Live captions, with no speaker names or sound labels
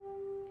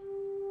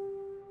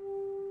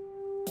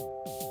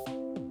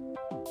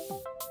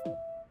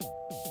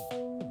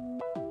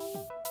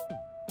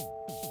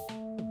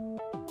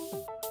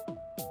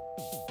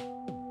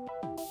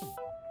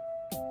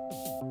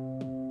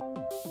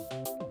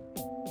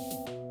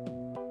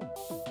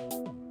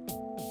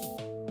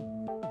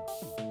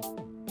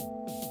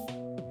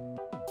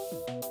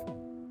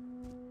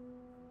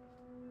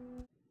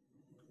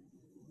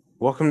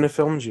Welcome to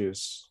Film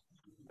Juice.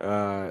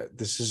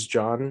 This is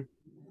John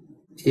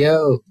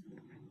Yo,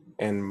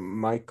 and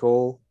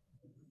Michael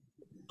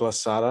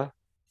Blasada.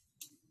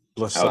 Howdy,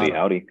 Blasada.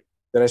 howdy.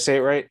 Did I say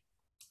it right?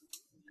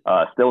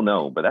 Still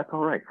no, but that's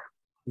all right.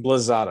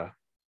 Blazada.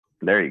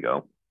 There you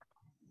go.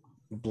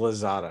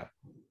 Blazada.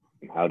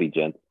 Howdy,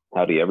 gents.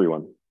 Howdy,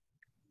 everyone.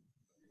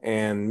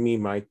 And me,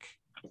 Mike.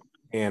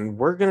 And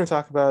we're gonna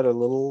talk about a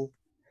little.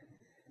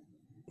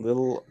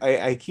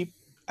 I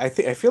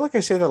feel like I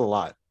say that a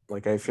lot.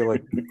 Like I feel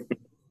like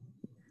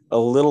a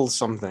little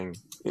something,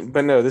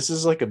 but no, this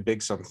is like a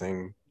big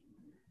something.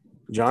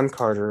 John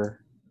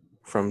Carter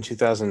from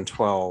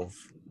 2012.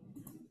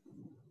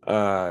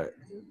 The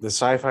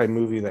sci-fi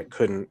movie that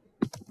couldn't.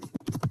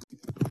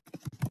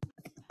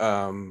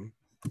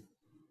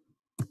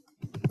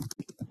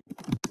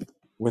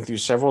 Went through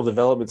several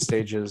development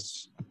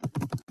stages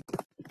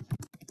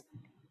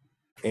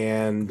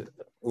and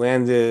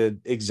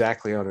landed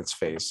exactly on its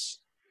face.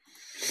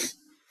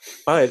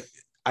 But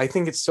I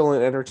think it's still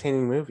an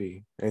entertaining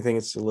movie. I think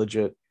it's a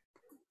legit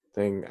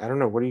thing. I don't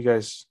know.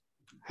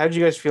 How did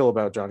you guys feel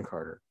about John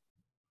Carter?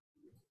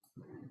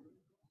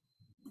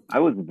 I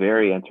was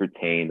very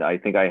entertained. I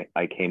think I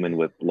came in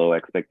with low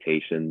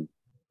expectations.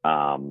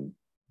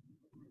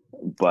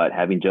 But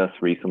having just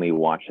recently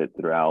watched it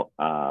throughout,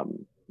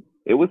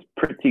 it was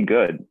pretty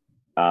good.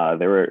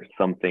 There were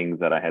some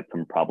things that I had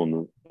some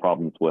problems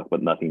with,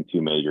 but nothing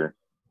too major.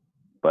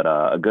 But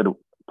a good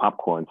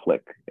popcorn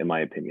flick, in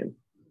my opinion.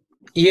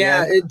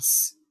 yeah,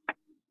 it's.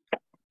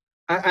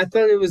 I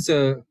thought it was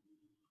a.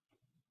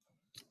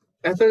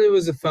 I thought it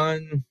was a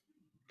fun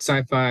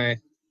sci-fi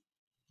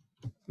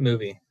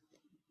movie,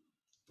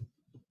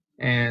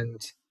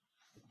 and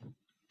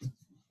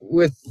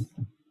with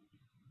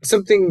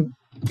something,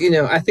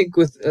 I think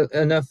with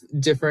enough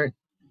different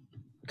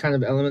kind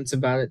of elements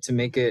about it to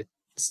make it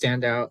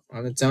stand out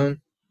on its own.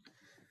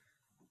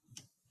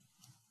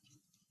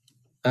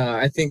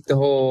 I think the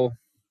whole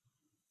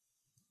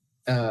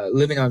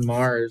living on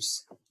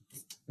Mars,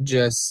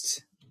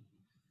 just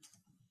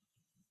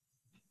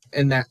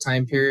in that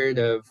time period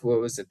of what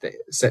was it,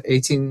 the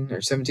 18 or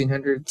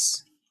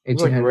 1700s, It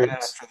was like 1800s, right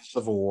after the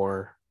Civil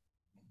War.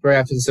 right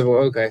after the Civil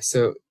War. Okay,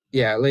 so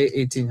yeah, late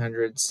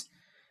 1800s,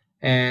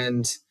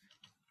 and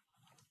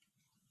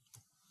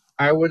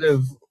I would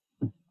have.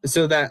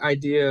 So that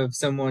idea of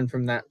someone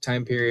from that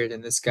time period,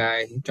 and this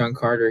guy John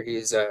Carter,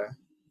 he's a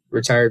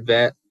retired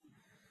vet,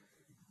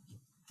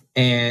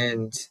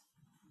 and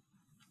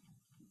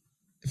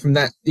from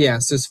that, yeah.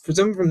 So for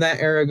someone from that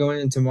era going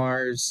into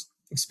Mars,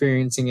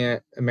 experiencing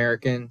it,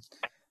 American,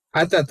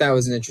 I thought that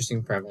was an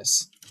interesting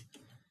premise.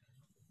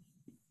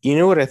 You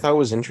know what I thought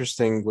was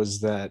interesting was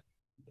that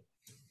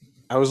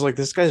I was like,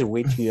 this guy's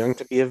way too young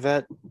to be a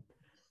vet.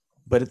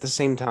 But at the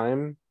same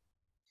time,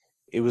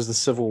 it was the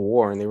Civil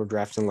War and they were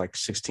drafting like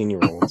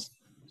 16-year-olds.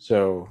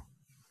 So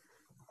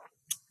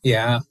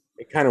Yeah,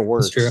 it kind of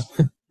works. that's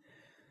true.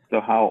 So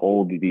how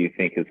old do you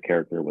think his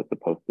character was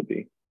supposed to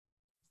be?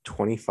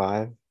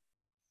 25.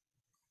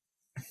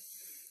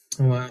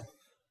 Wow.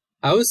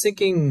 I was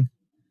thinking,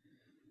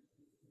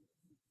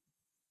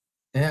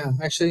 yeah,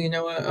 actually, you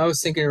know what? I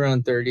was thinking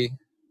around 30.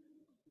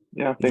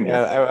 Yeah,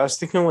 Yeah, I was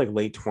thinking like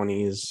late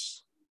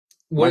 20s.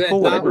 What Michael, I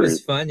thought whatever.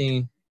 was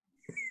funny.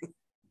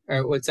 All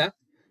right, what's that?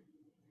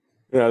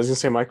 Yeah, I was gonna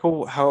say,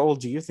 Michael, how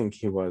old do you think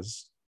he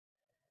was?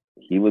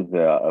 He was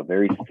a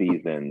very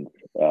seasoned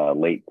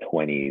late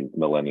 20s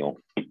millennial.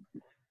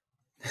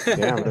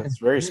 Damn, that's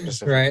very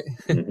specific. Right.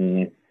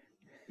 Mm-hmm.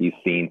 He's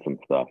seen some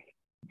stuff.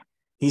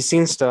 He's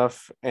seen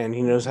stuff and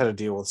he knows how to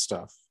deal with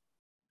stuff.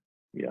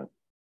 Yeah.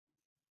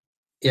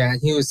 Yeah,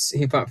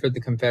 he fought for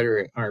the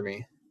Confederate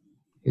Army.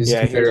 He was Yeah,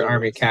 a Confederate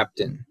Army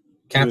captain.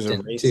 He was a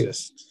Captain too.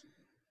 racist.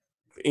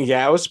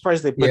 Yeah, I was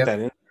surprised they put Yep. that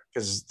in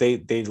because they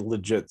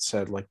legit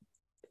said like,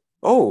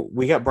 "Oh,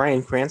 we got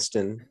Bryan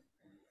Cranston."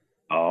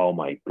 Oh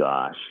my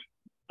gosh.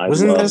 I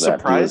Wasn't that a love that he was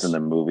surprise? in the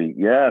movie.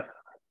 Yes.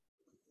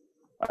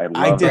 I I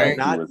love that did he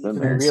not was in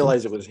even there.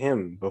 realize it was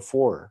him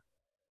before.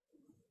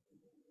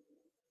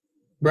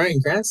 Bryan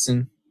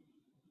Cranston.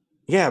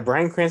 Yeah,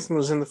 Bryan Cranston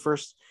was in the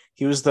first.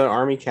 He was the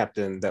army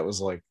captain that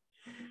was like,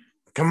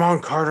 "Come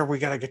on, Carter, we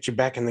gotta get you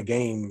back in the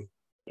game."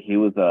 He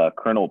was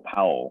Colonel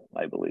Powell,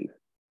 I believe.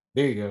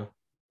 There you go.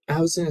 I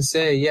was gonna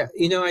say, yeah,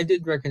 I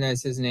did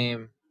recognize his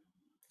name.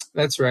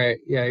 That's right.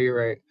 Yeah, you're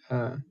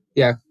right.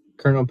 Yeah,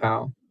 Colonel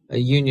Powell, a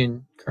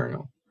Union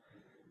colonel.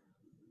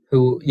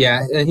 Who?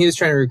 Yeah, and he was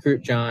trying to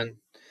recruit John.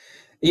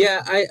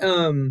 Yeah,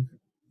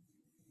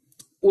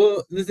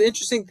 Well, the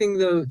interesting thing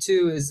though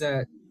too is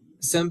that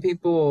some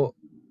people.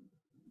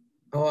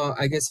 Well,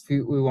 I guess if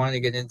we want to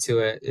get into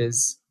it,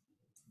 is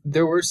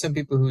there were some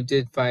people who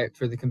did fight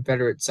for the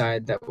Confederate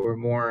side that were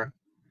more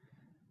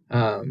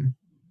Um,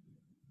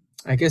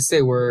 I guess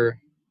they were.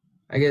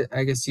 I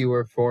guess you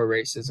were for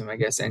racism. I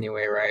guess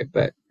anyway, right?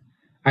 But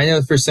I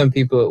know for some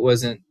people it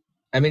wasn't.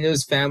 I mean, it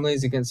was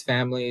families against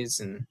families,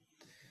 and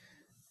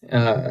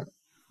uh,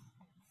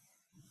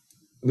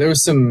 there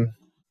was some.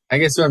 I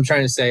guess what I'm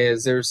trying to say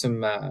is there was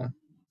some.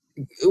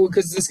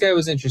 Because this guy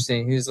was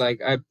interesting. He was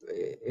like,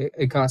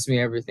 it cost me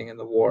everything in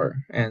the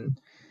war, and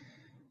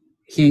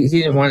he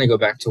didn't want to go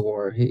back to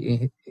war.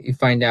 You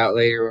find out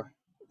later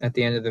at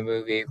the end of the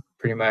movie,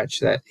 pretty much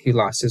that he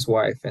lost his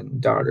wife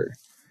and daughter.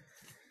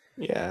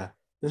 Yeah,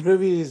 this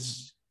movie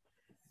is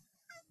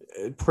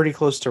pretty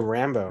close to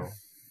Rambo.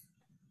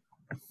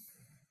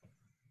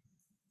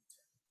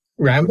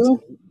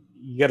 Rambo?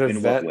 You got a In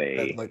what vet way?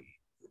 that like.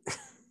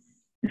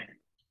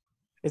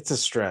 It's a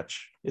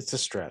stretch. It's a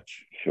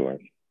stretch. Sure.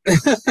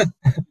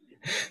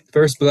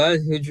 First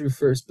Blood? Who drew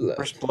First Blood?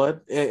 First Blood.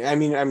 I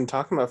mean, I'm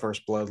talking about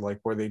First Blood, like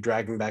where they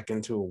drag him back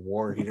into a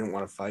war he didn't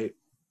want to fight.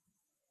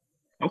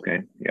 Okay.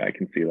 Yeah, I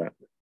can see that.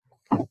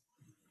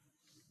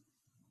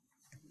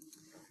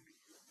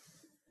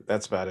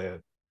 That's about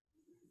it.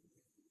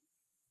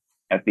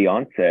 At the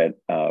onset,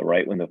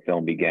 right when the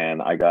film began,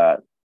 I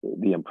got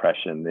the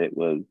impression it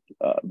was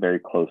very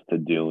close to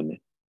Dune,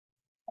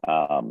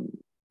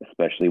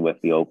 especially with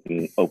the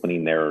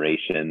opening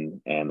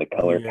narration and the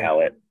color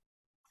palette.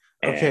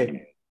 And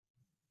okay.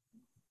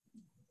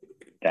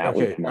 That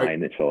was my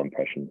initial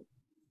impression.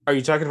 Are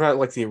you talking about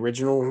like the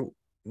original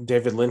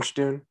David Lynch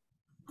Dune?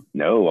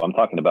 No, I'm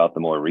talking about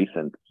the more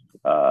recent.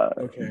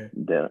 Okay.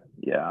 The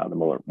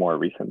more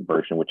recent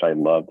version, which I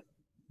loved.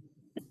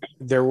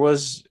 There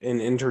was an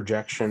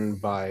interjection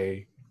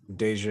by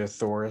Deja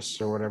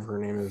Thoris or whatever her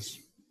name is,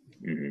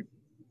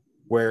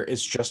 where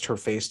it's just her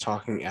face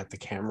talking at the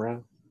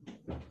camera.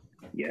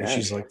 Yeah. And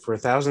she's like, for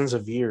thousands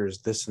of years,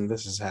 this and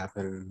this has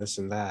happened, this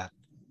and that.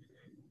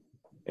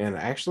 And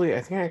actually,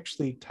 I think I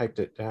actually typed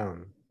it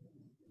down.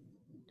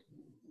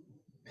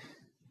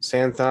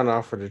 Santhan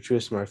offered to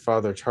choose my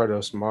father,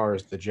 Tardos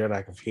Mars, the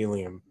Jedi of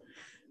Helium.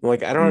 I'm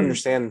like, I don't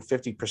understand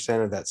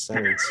 50% of that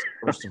sentence,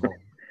 first of all.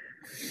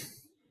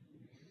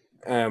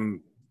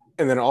 And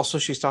then also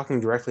she's talking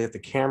directly at the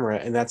camera,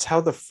 and that's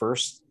how the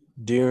first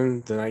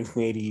Dune, the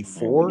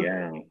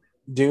 1984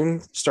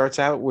 Dune starts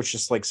out, which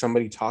is like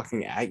somebody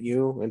talking at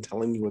you and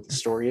telling you what the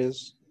story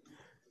is.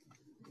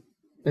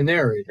 The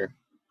narrator.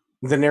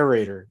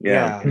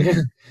 Yeah.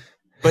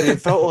 But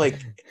it felt like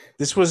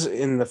this was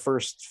in the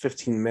first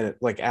 15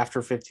 minutes, like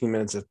after 15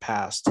 minutes have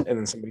passed, and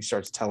then somebody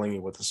starts telling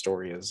you what the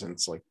story is, and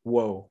it's like,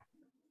 whoa.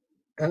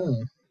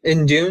 Oh.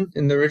 In Dune,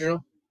 in the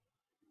original?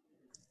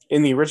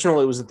 In the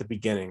original, it was at the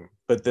beginning,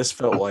 but this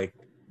felt like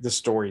the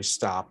story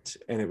stopped,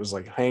 and it was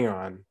like, hang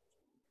on,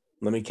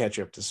 let me catch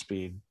you up to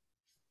speed.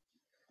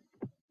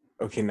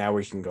 Okay, now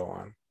we can go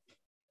on.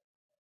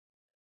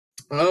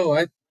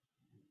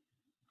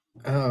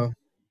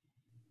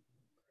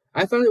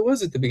 I thought it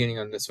was at the beginning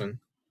on this one.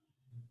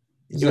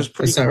 It was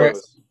pretty close. Right?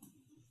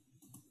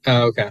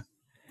 Oh, okay.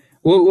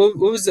 What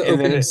was the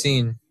opening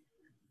scene?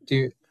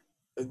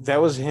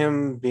 That was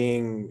him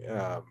being.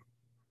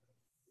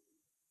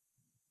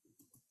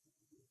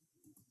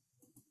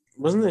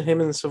 Wasn't it him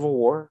in the Civil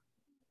War?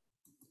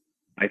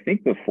 I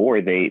think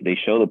before they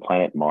show the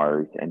planet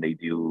Mars and they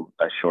do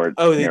a short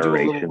narration. Do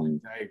a little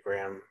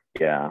diagram.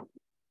 Yeah.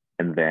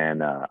 And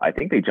then I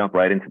think they jump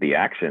right into the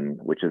action,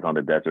 which is on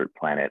the desert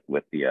planet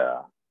with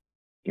the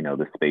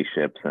the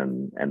spaceships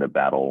and the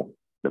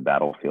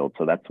battlefield.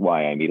 So that's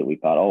why I immediately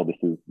thought, oh, this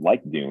is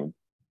like Dune.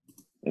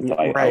 And so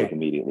I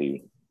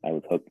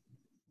was hooked.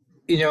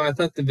 I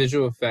thought the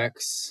visual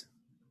effects,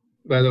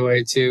 by the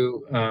way,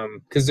 too,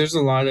 because there's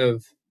a lot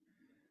of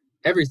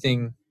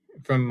everything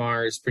from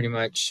Mars pretty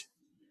much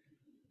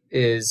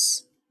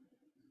is,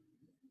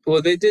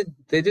 well, they did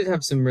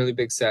have some really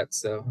big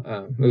sets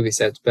though, movie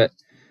sets, but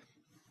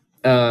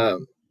a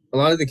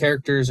lot of the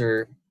characters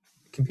are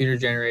computer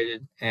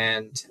generated,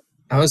 and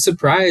I was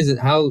surprised at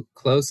how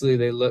closely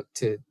they look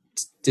to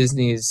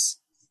Disney's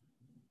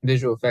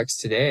visual effects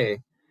today.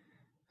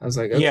 I was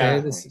like,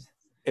 okay,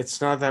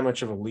 it's not that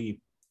much of a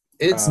leap.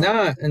 It's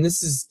not, and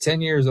this is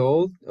 10 years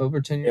old,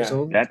 over 10 years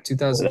old,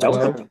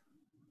 2012.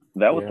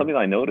 That was something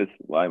I noticed.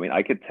 I mean,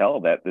 I could tell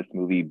that this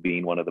movie,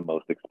 being one of the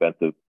most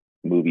expensive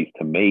movies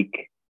to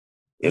make,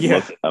 it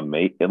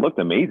looked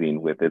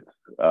amazing with its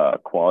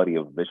quality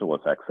of visual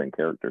effects and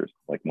characters.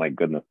 Like, my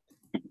goodness.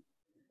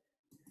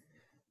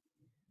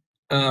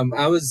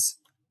 I was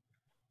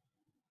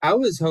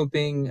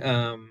hoping.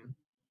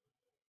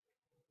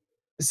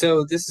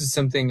 So this is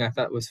something I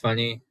thought was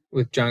funny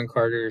with John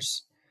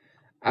Carter's.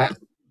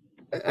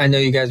 I know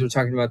you guys were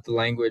talking about the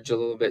language a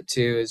little bit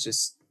too. It's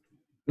just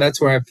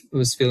that's where I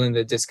was feeling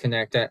the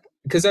disconnect at,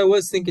 because I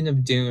was thinking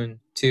of Dune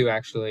too,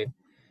 actually.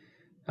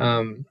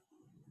 The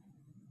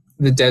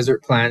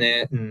desert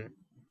planet and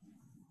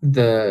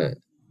the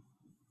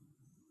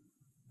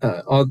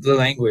all the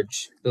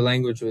language. The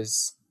language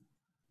was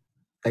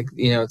like,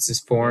 it's this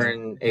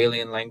foreign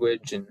alien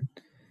language, and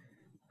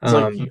it's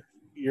like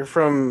you're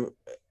from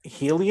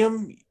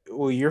Helium.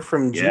 Well, you're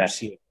from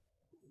Gypsy.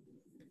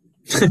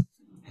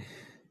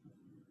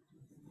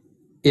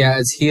 Yeah,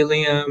 it's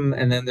helium,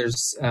 and then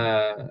there's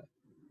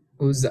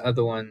who's the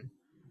other one?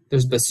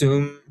 There's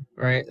Basum,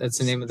 right? That's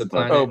the name of the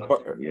Oh,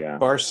 planet. Yeah.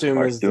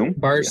 Barsum is the Barsoom? Yeah.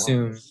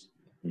 Barsum Mars.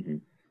 Hmm.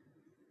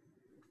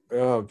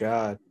 Oh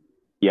God.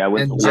 Yeah, and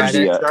when the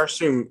Jadet.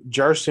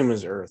 Jarsum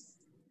is Earth.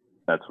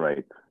 that's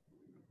right.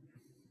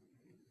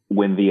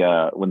 When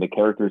the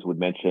characters would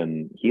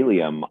mention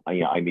helium,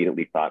 I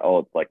immediately thought, oh,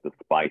 it's like the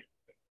spice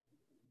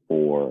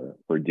for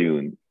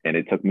Dune, and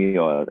it took me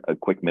a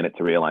quick minute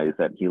to realize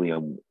that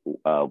helium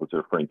was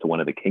referring to one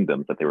of the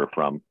kingdoms that they were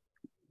from.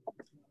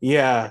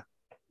 Yeah,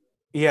 I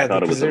yeah, thought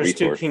it because was a there's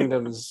two resource.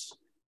 kingdoms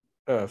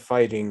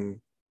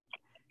fighting.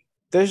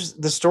 The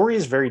story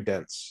is very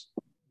dense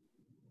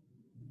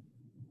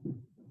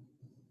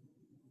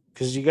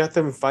because you got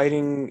them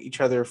fighting each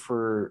other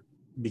for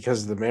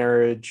because of the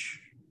marriage,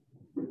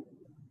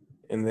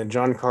 and then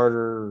John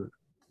Carter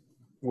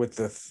with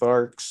the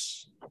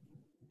Tharks.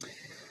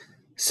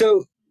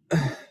 So,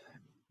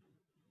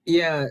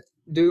 yeah,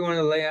 do we want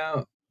to lay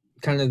out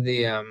kind of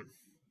the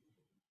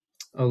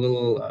a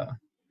little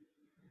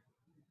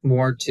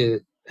more to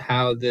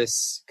how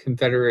this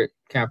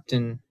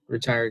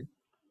retired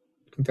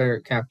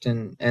Confederate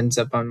captain, ends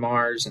up on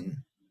Mars and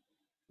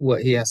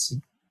what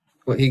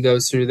what he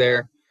goes through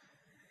there?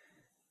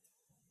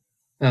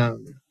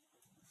 Um,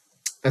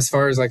 as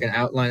far as like an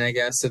outline, I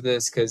guess, of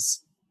this,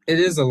 because it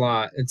is a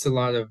lot. It's a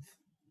lot of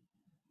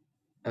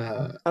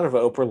uh, Kind of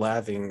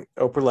overlapping,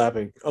 over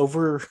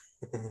Oprah.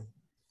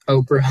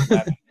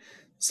 overlapping,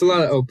 It's a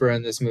lot of Oprah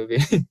in this movie.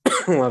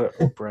 a lot of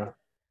Oprah,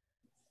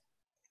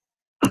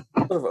 a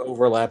lot of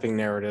overlapping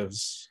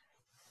narratives.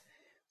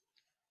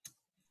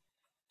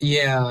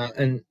 Yeah,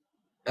 and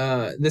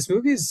this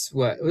movie is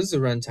what was the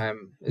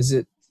runtime? Is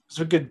it It's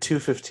a good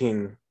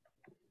 2:15.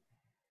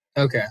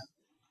 okay?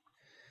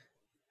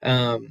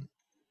 Um,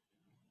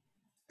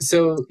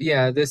 so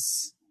yeah, the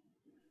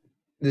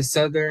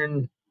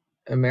Southern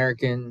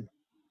American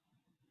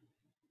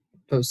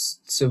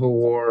post Civil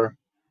War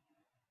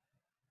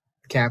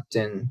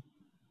captain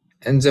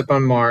ends up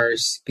on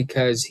Mars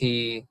because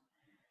it's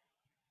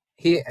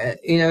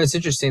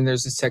interesting.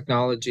 There's this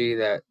technology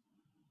that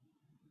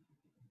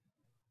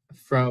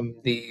from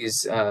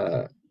these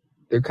they're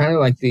kind of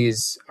like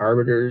these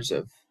arbiters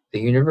of the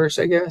universe,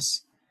 I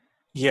guess.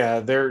 Yeah,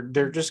 they're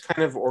just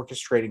kind of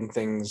orchestrating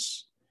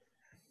things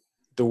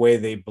the way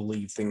they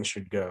believe things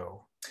should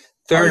go.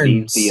 Are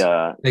these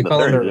Therns. They the call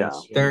them Therns? Yeah.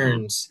 Therns, yeah.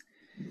 Therns,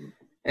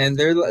 and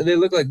they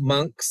look like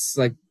monks,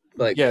 like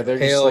Yeah, they're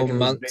just pale like in these big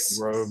monks,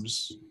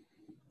 robes.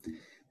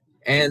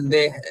 and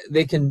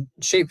they can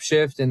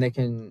shapeshift and they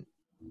can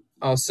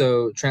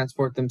also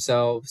transport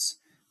themselves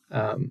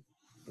um,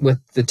 with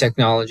the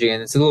technology,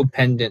 and it's a little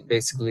pendant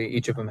basically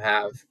each of them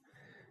have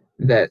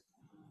that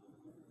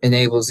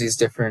enables these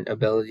different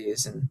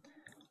abilities, and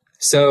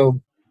so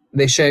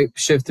they shape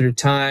shift through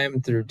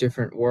time through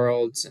different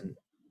worlds, and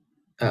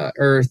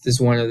Earth is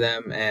one of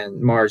them and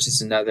Mars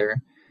is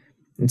another,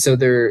 and so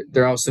they're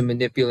also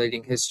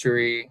manipulating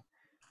history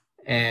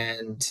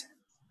and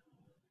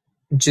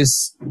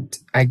just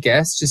I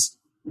guess just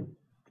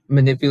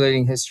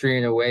manipulating history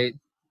in a way,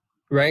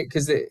 right?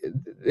 Because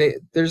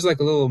there's like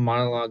a little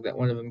monologue that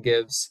one of them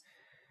gives.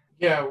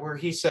 Yeah, where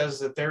he says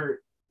that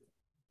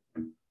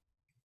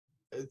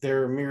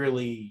they're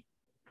merely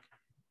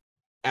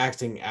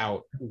acting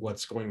out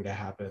what's going to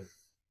happen.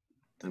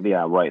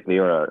 Yeah, right. They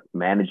are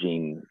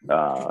managing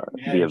the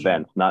Managing.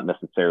 events, not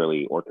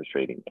necessarily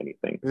orchestrating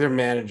anything. They're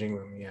managing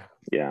them, yeah.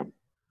 Yeah.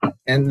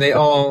 And they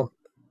all,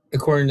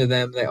 according to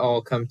them, they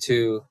all come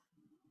to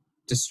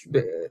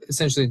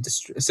essentially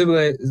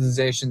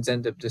civilizations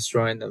end up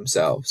destroying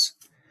themselves.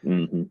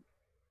 Hmm.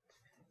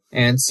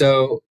 And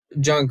so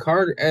John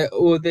Carter,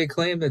 well, they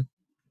claim that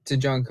to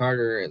John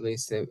Carter, at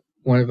least,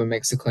 one of them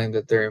makes a claim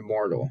that they're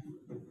immortal.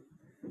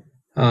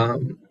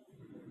 Um,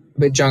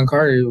 but John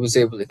Carter was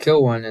able to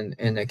kill one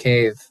in a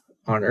cave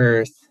on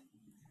Earth,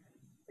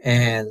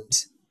 and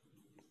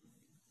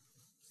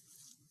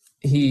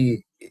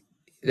he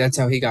that's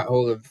how he got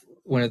hold of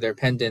one of their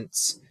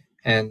pendants,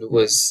 and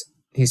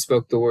he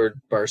spoke the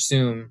word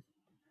Barsum,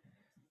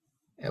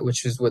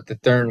 which was what the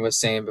Thurn was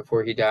saying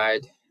before he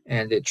died,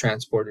 and it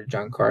transported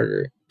John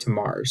Carter to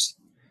Mars.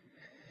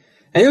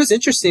 And it was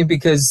interesting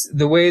because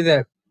the way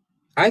that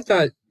I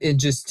thought it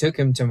just took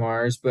him to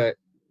Mars, but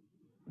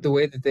the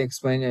way that they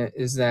explain it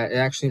is that it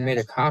actually made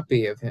a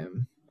copy of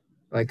him,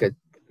 like a.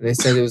 They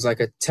said it was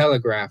like a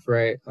telegraph,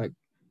 right?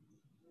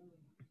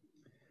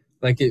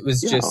 Like it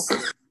was Yeah. just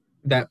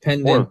that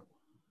pendant Or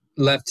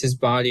left his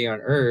body on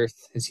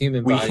Earth, his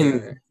human We body on can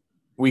Earth.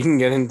 we can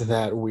get into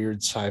that weird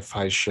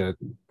sci-fi shit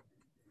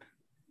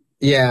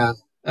Yeah.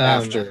 Um,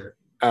 after.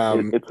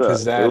 it's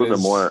Because that it was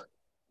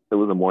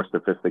a more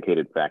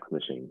sophisticated fax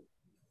machine,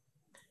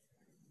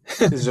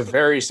 is a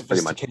very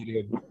pretty much.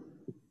 sophisticated,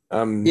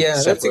 yeah,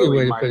 that's a good separately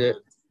way to put it.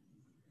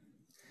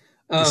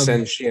 minded Um,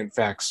 sentient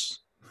fax.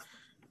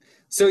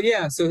 so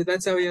yeah, so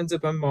that's how he ends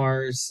up on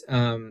Mars.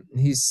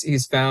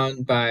 He's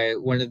found by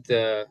one of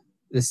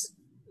this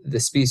the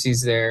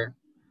species there.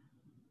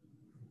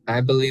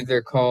 I believe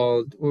they're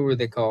called. What were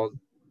they called?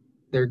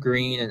 They're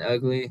green and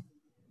ugly.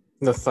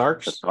 The The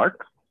Tharks,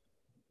 tharks?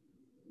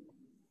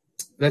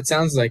 That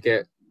sounds like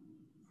it.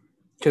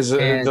 because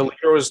the And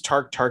leader was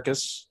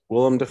Tarkus,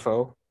 Willem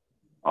Dafoe.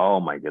 Oh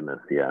my goodness,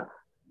 yeah.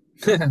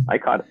 I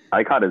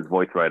caught his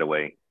voice right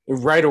away.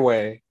 Right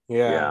away,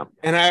 yeah. Yeah.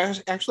 And I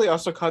actually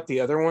also caught the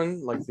other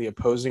one, like the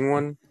opposing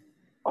one,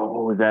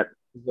 Oh, is that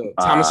the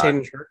Thomas uh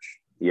Hayden Church.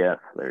 yes,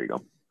 there you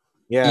go.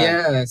 Yeah,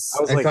 I yes,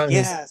 was I like, caught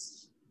his.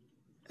 yes.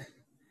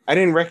 I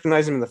didn't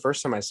recognize him the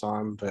first time I saw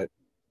him, but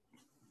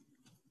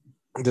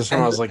this one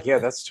I And was like, yeah,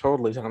 that's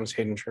totally Thomas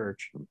Hayden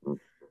Church. Mhm.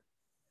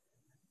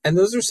 and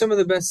those are some of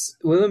the best.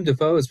 Willem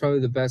Dafoe is probably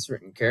the best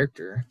written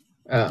character,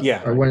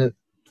 Yeah, or one of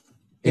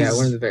one of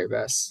he's the very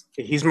best.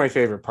 he's my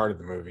favorite part of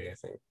the movie, I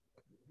think.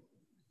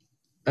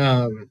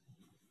 Um,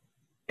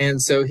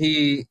 and so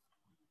he's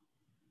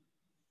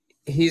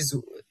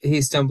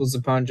he stumbles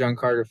upon John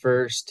Carter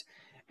first,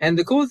 and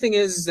the cool thing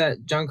is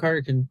that John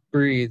Carter can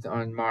breathe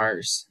on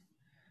Mars.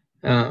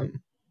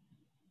 Um,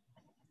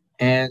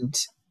 and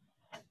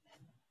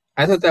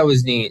I thought that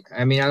was neat.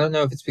 I mean, I don't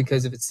know if it's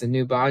because if it's the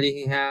new body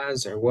he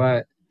has or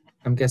what.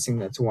 I'm guessing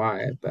that's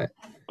why, but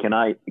Can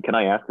I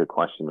ask a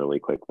question really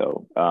quick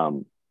though?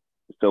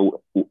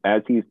 So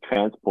as he's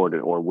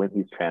transported or when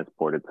he's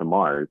transported to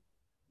Mars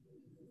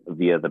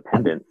via the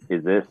pendant,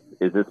 is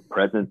this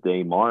present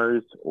day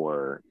Mars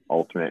or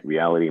alternate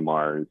reality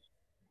Mars?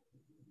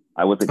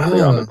 I wasn't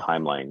clear on the oh,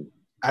 timeline.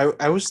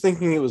 I was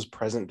thinking it was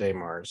present day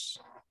Mars.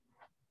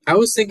 I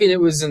was thinking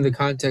it was in the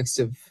context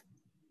of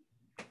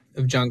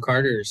John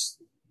Carter's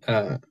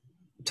uh,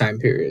 time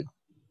period.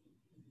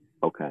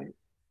 Okay.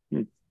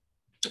 Hmm.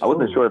 I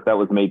wasn't sure if that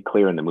was made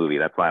clear in the movie.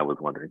 That's why I was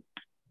wondering.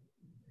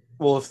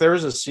 Well, if there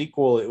was a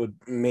sequel, it would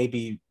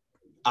maybe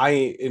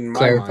I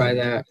Clarify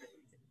that.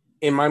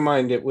 in my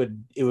mind it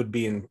would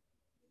be in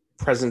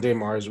present day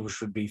Mars,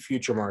 which would be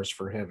future Mars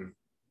for him.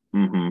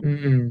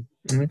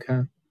 Mm-hmm.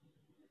 Okay.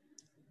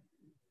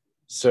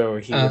 So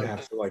he would Um,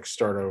 have to like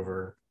start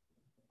over.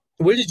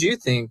 what did you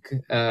think,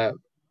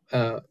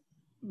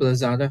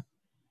 Blazada?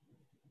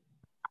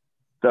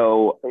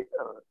 So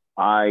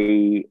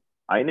I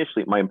I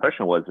initially my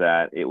impression was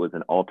that it was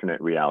an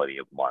alternate reality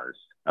of Mars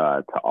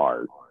to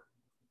ours.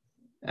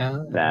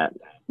 Uh, That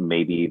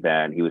maybe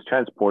that he was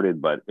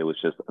transported, but it was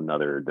just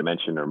another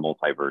dimension or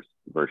multiverse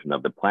version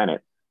of the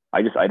planet.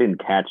 I didn't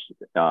catch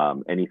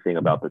anything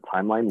about the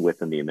timeline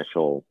within the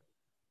initial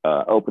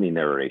opening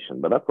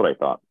narration, but that's what I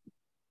thought.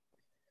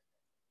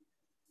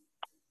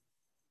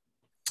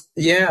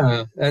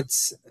 yeah,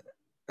 that's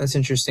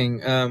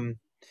interesting.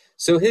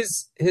 So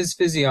his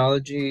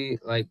physiology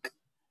like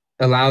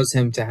allows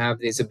him to have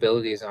these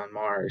abilities on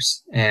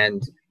Mars,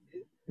 and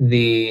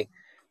the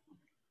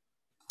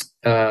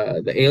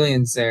the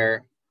aliens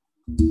there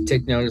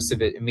take notice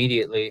of it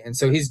immediately, and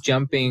so he's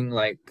jumping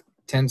like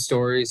 10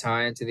 stories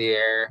high into the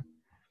air.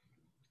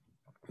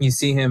 You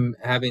see him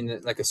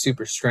having like a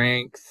super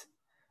strength,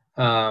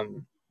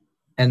 um,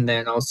 and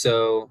then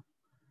also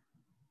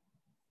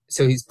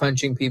so he's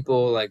punching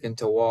people like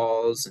into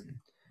walls and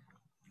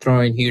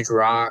throwing huge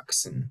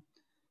rocks and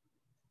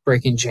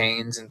breaking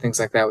chains and things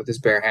like that with his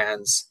bare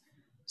hands.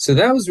 So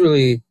that was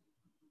really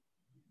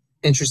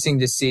interesting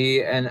to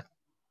see, and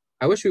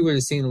I wish we would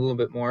have seen a little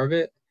bit more of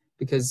it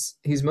because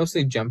he's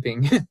mostly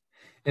jumping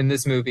in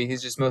this movie.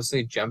 He's just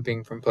mostly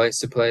jumping from place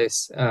to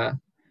place. I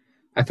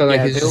felt like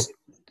Yeah, he's just it's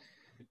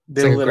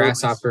they like a literally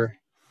grasshopper.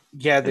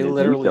 yeah, they And his knees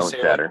literally don't say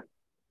like shatter.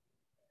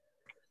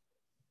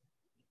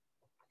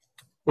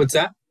 What's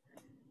that?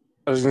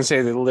 I was gonna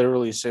say they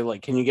literally say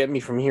like, "Can you get me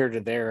from here to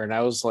there?" And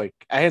I was like,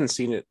 I hadn't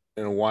seen it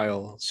in a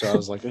while, so I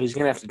was like, he's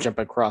gonna have to jump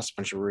across a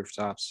bunch of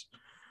rooftops,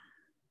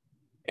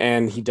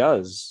 and he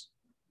does.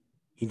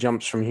 He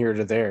jumps from here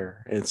to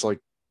there. And it's like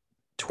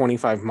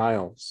 25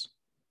 miles.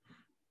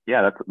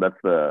 Yeah, that's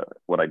the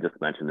what I just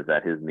mentioned is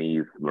that his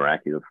knees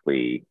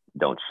miraculously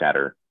don't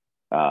shatter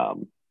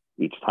um,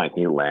 each time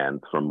he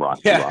lands from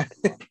rock to Yeah, rock.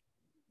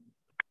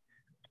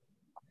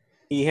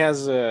 he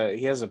has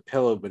a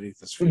pillow beneath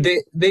his feet.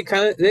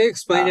 They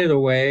explain Ah, it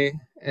away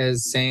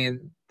as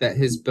saying that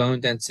his bone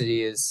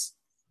density is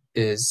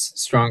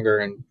stronger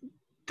and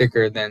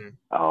thicker than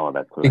oh,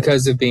 that's right.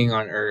 because of being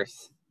on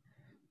Earth.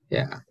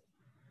 Yeah,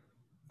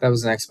 that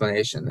was an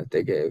explanation that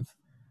they gave.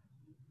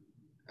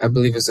 I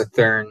believe it was a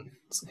Thurn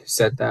who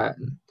said that.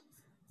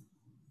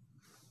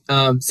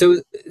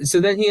 So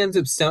then he ends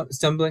up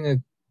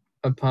stumbling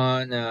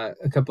upon a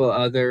couple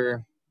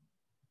other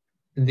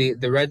the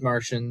Red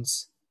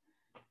Martians.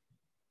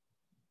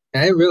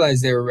 And I didn't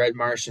realize they were Red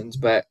Martians,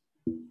 but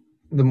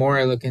the more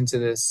I look into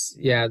this,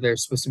 yeah, they're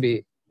supposed to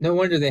be. No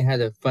wonder they had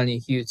a funny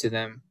hue to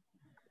them.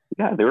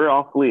 Yeah, they were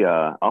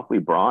awfully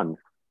bronze,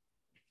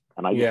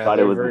 and I just Yeah, thought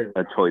it they're was very.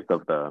 a choice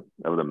of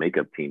the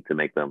makeup team to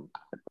make them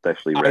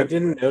especially I red.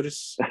 didn't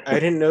notice. I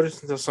didn't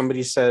notice until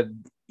somebody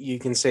said you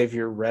can save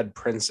your red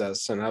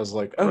princess, and I was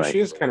like, oh, Right. she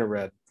is kind of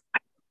red.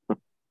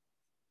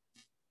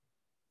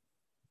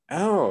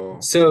 Oh,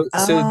 So these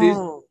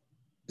oh,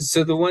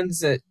 so the ones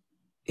that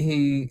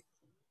he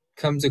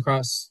comes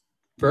across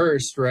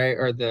first, right,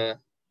 are the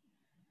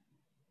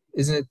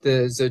isn't it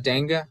the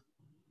Zodanga?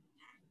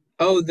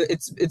 Oh,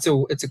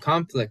 it's a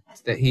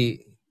conflict that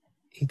he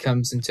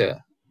comes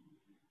into,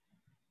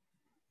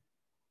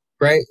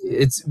 right?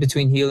 It's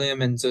between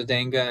Helium and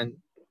Zodanga, and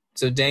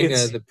Zodanga,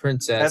 It's the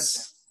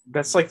princess.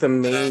 that's like the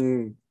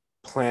main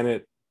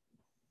planet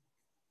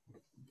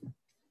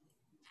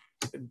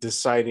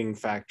deciding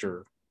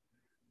factor.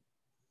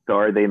 So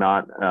are they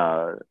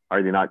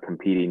not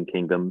competing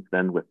kingdoms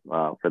then with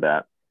for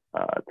that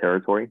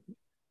territory,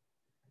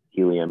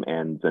 Helium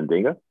and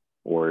Zendinga,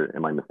 or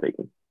am I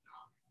mistaken?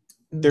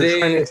 They're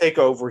trying to They take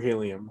over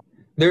Helium.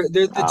 they're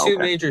the Ah, two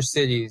okay. major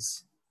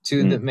cities,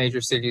 Mm,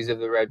 of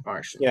the Red Yeah,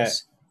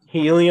 Martians.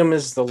 Helium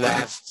is the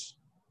last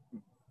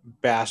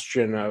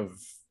bastion of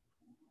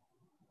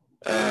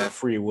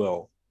free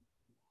will,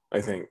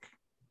 I think.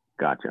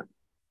 gotcha.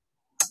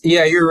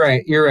 Yeah, you're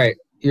right. You're right.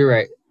 You're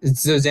right.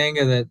 It's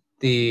Zozanga that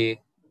the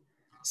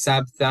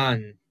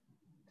Sabthan,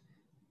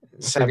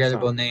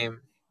 forgettable Sabthon.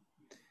 name,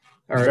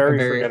 or a Very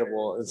very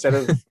forgettable. Instead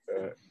of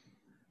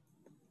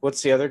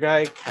what's the other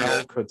guy?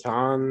 Cal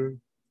Kotan,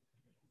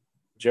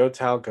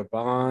 Jotal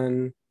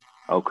Gaban,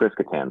 Oh, Chris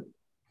Kattan.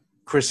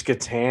 Chris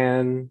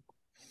Kattan.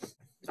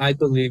 I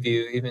believe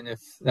you, even if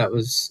that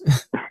was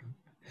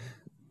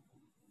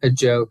a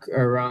joke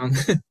or wrong.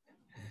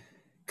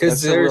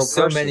 Because That's a real there's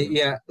so many. person.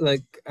 Yeah,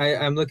 like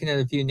I'm looking at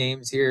a few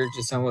names here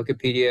just on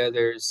Wikipedia.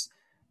 There's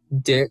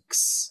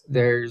Dix,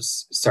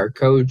 there's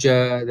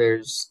Sarkoja,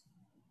 there's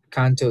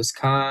Kantos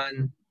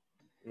Khan,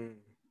 Mm.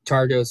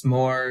 Tardos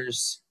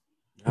Moors,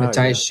 Oh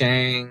Matai yeah.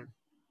 Shang,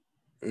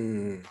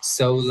 Mm.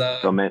 So Sola.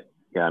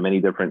 yeah,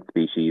 many different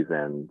species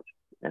and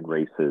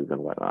races and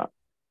whatnot.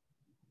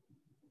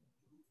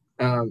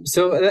 And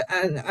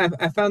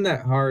I found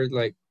that hard,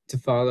 like to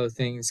follow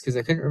things because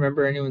I couldn't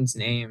remember anyone's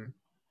name.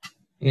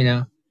 You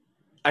know,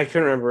 I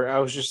couldn't remember. I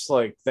was just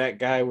like that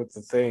guy with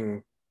the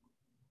thing.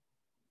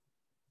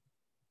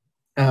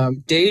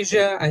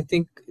 Deja, I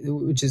think,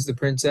 which is the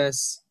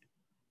princess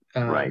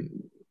Right.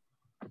 um,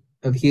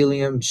 of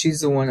Helium.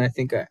 She's the one I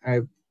think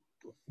I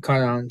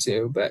caught on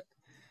to, but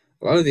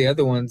a lot of the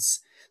other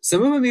ones,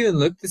 some of them even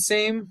look the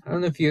same. I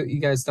don't know if you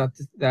guys thought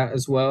that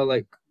as well.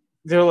 Like,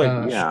 They're like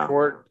uh, Yeah.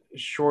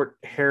 short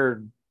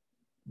haired,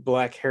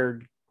 black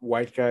haired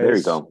white There you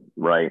guys. go.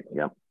 Right.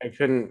 Yeah. I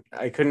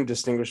couldn't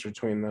distinguish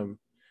between them.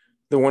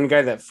 The one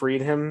guy that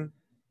freed him,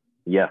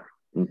 Yes.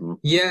 Hmm. I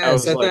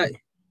yes, was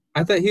like,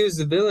 I thought he was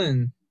the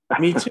villain.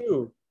 me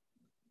too.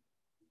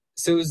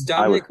 So it was I was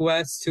Dominic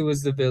West who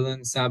was the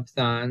villain,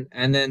 Sabthan,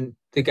 and then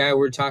the guy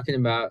we're talking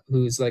about,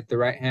 who's like the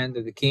right hand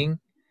of the king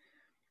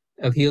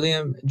of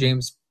Helium,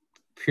 James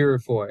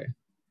Purefoy.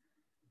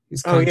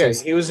 He's Oh yeah,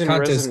 he was in Kantos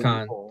Resident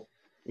Khan, Evil.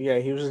 Yeah,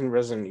 he was in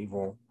Resident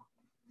Evil.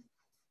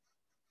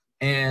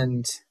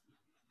 and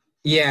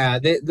yeah,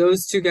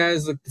 those two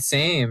guys look the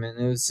same, and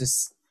it was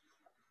just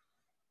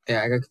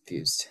yeah, I got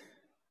confused.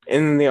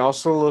 And they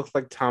also look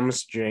like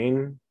Thomas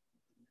Jane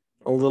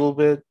a little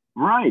bit.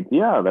 right.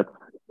 Yeah.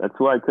 That's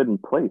who I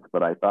couldn't place,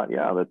 but I thought,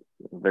 yeah, that's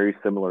a very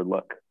similar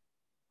look.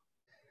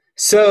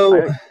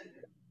 So,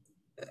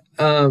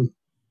 I um,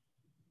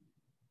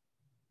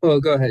 well,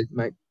 go ahead,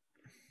 Mike.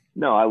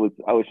 No, I was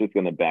just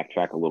going to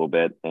backtrack a little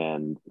bit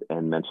and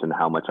mention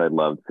how much I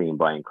loved seeing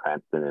Bryan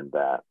Cranston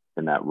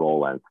in that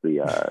role as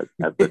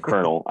the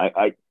colonel.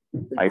 I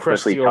especially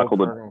Crusty old chuckled.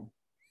 Colonel.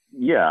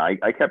 Yeah,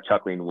 I kept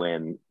chuckling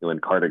when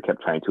Carter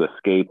kept trying to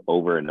escape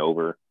over and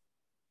over,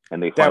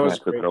 and they That finally was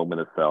had to great. throw him in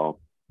a cell.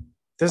 I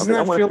was Doesn't like,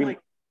 I that want feel to see.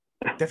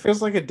 like that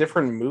feels like a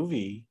different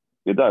movie?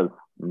 It does.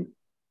 Mm.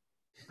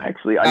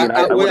 Actually, I mean,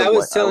 I What would I have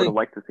was I would have telling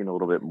liked to seen a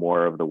little bit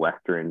more of the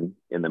western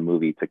in the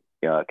movie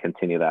to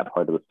continue that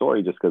part of the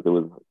story, just because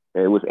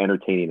it was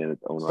entertaining in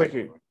its own It's right.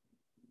 like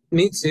a,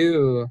 me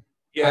too. I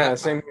yeah,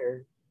 same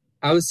here.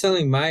 I was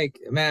telling Mike,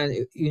 man,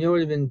 you know what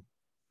would have been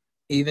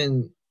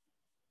even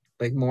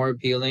like more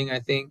appealing, I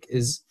think,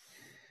 is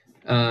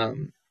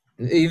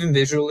even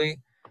visually,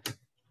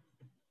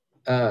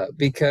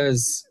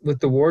 because with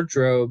the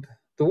wardrobe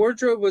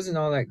wasn't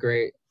all that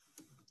great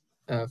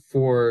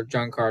for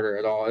John Carter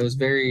at all. It was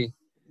very,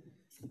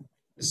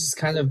 it's just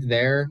kind of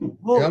there.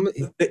 Well,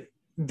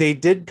 they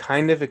did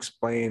kind of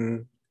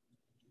explain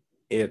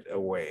it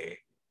away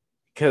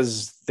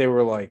because they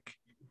were like,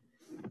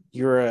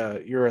 "You're a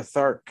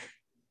Thark.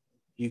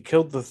 You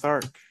killed the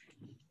Thark.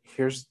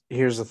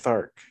 Here's a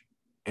Thark,"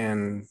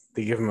 and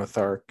they give him a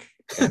Thark,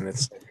 and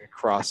it's like a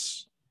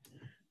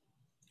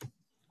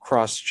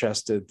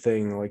cross-chested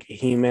thing, like a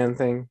He-Man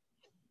thing.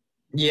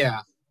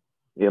 Yeah,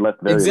 It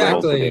left very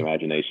little to the exactly.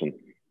 imagination.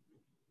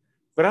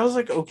 But I was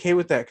like okay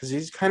with that because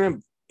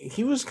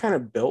he was kind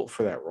of built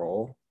for that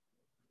role.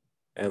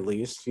 At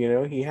least He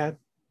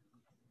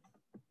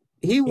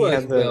he was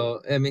had the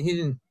built. I mean, he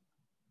didn't.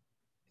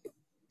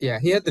 Yeah,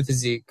 he had the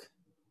physique.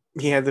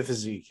 he had the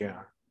physique.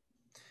 Yeah,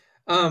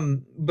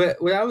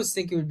 But what I was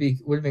thinking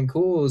would have been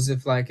cool is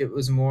if like it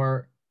was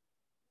more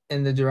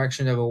in the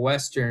direction of a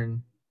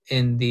western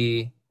in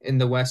the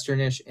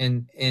westernish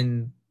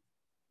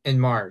in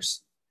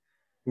Mars.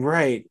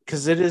 right.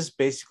 Because it is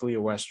basically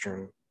a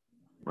western.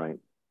 Right.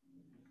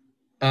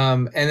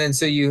 And then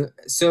so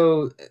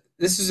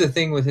this is the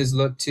thing with his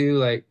look too.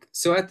 Like,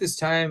 so at this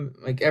time,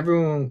 like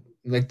everyone,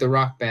 like the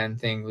rock band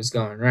thing was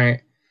going,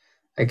 right?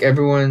 Like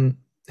everyone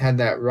had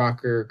that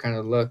rocker kind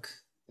of look.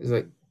 It's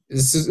like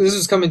this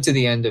is coming to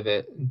the end of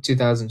it in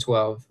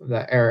 2012 of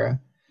that era.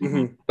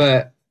 Hmm.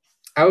 But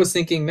I was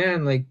thinking,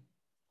 man, like,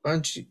 why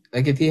don't you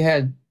like if he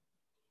had,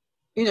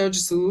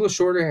 just a little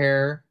shorter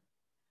hair,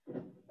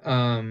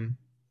 um,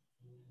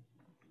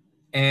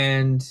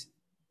 and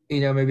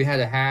maybe had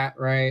a hat,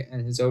 right,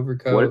 and his What if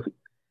overcoat.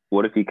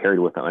 what if he carried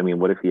with him? I mean,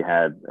 what if he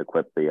had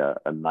equipped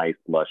a nice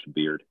lush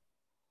beard?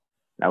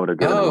 That would have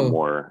given him a Oh,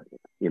 more,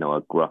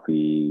 a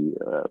gruffy,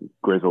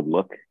 grizzled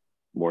look,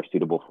 more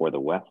suitable for the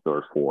West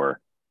or for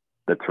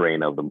the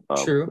terrain of the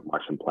true.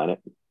 Martian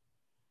planet.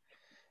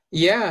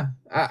 Yeah,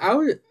 I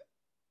would.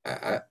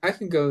 I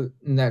can go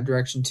in that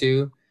direction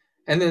too,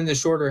 and then the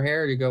shorter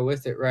hair to go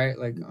with it, right?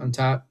 Like on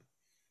top,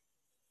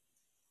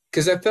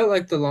 because I felt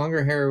like the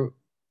longer hair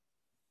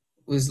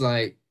was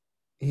like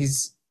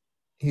he's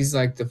he's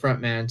like the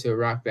front man to a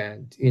rock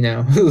band,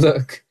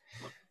 look.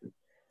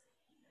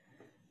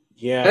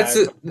 Yeah, That's I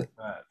a, felt like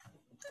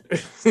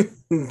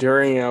that.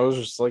 During, I was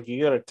just like,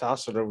 you gotta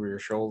toss it over your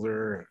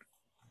shoulder, and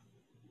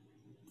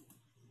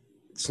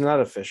it's not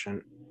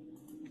efficient.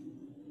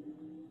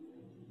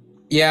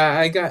 yeah,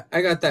 I got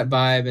that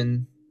vibe,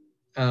 and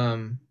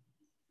um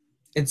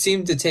it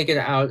seemed to take it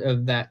out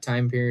of that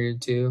time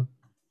period too,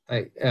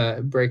 like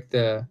break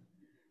the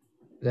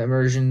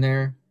immersion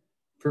there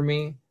for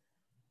me.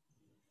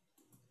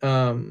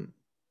 Um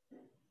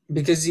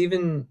because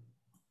even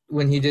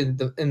when he did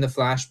in the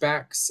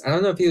flashbacks, I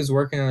don't know if he was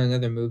working on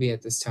another movie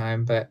at this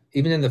time, but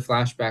even in the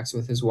flashbacks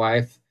with his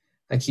wife,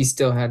 like he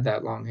still had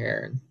that long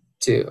hair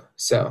too.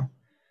 So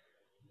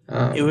It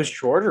um was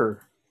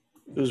shorter.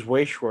 It was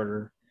way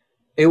shorter.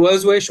 it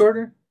was way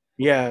shorter.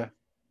 Yeah,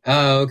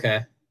 Oh,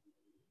 okay.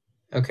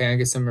 Okay, I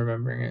guess I'm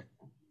remembering it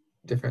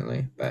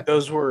differently. But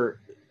those were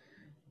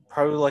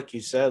probably, like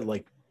you said,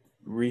 like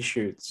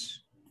reshoots.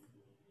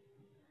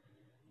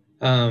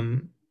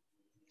 um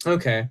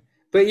okay.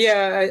 But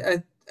yeah,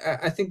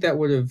 I think that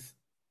would have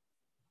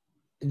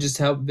just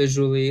helped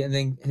visually, and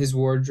then his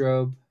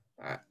wardrobe.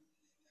 I,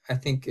 I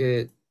think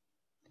it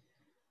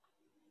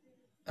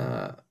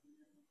uh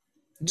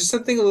just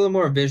something a little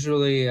more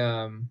visually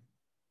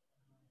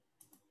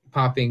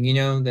popping,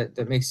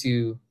 that makes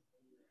you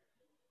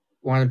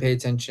want to pay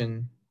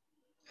attention.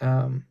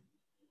 Um,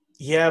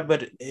 Yeah,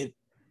 but it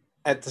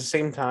at the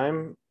same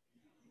time,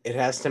 it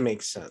has to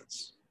make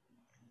sense.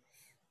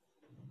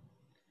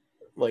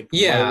 Like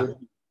yeah,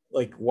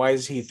 why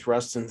is he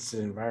thrust into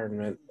the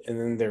environment and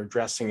then they're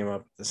dressing him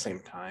up at the same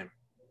time?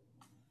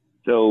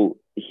 So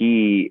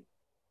he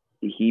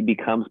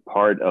becomes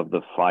part of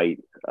the fight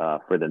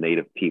for the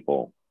native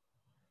people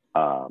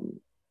um,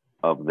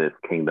 of this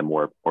kingdom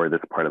or this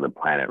part of the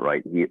planet,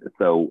 right?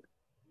 So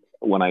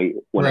when I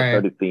right.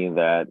 started seeing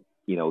that,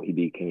 he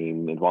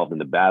became involved in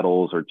the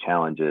battles or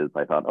challenges,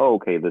 I thought, oh,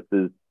 okay, this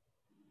is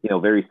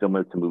very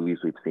similar to movies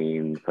we've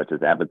seen, such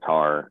as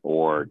Avatar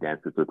or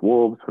Dances with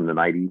Wolves from the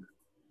 '90s.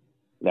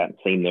 That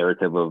same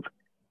narrative of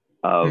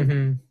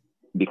Hmm.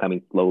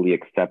 becoming slowly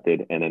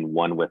accepted and then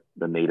one with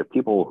the native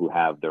people who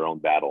have their own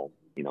battle,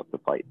 to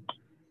fight.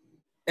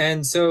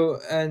 And so,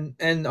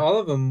 and all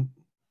of them,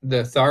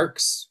 the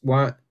Tharks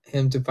want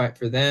him to fight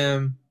for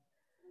them,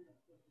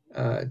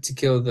 to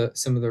kill to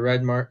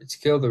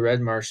kill the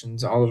Red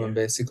Martians, all of them Yeah.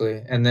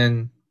 basically. And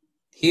then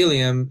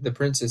Helium, the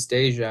Princess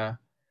Deja,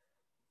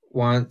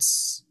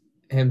 wants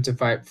him to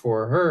fight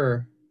for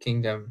her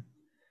kingdom,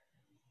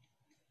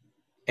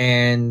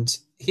 and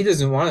he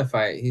doesn't want to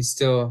fight. He's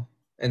still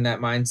in that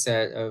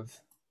mindset of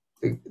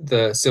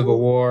the Civil Well,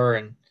 War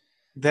and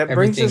that brings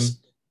everything. us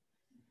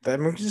that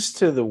brings us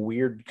to the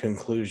weird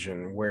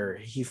conclusion where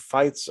he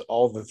fights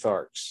all the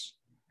Tharks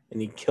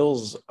and he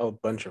kills a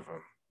bunch of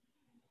them.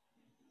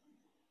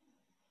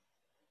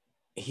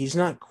 He's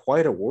not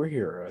quite a war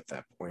hero at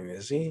that point,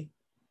 is he?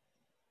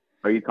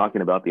 Are you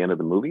talking about the end of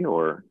the movie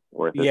or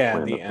at this Yeah,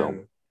 point in the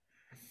film?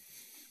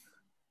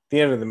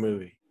 the end of the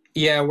movie.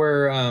 Yeah,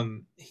 where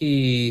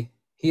he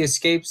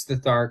escapes the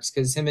Tharks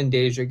because him and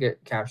Deja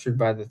get captured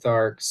by the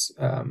Tharks,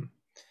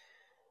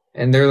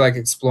 and they're like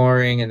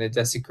exploring and they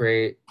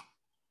desecrate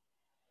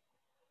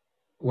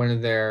one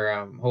of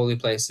their holy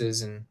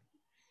places, Yeah,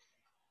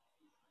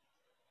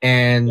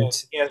 and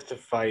he has to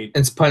fight.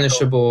 it's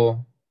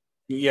punishable.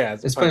 Yeah,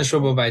 it's It's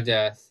punishable punishable. by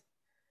death,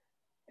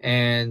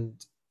 and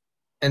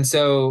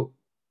so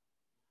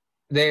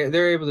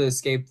they're able to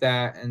escape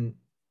that, and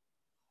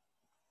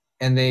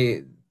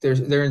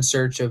they're in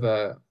search of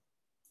an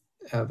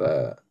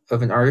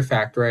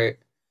artifact, right,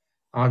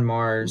 on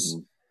Mars,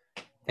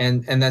 Mm-hmm.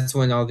 and that's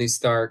when all these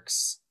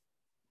Tharks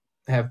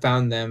have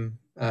found them.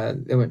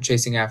 They went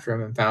chasing after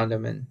him and found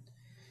him, and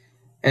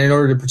in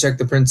order to protect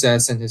the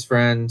princess and his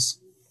friends,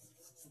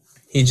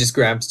 he just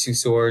grabs two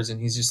swords and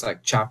he's just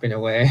like chopping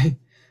away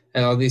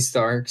at all these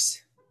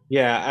Tharks.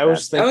 Yeah, I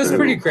That's was That was thinking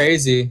pretty true.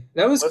 crazy.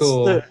 That was what's the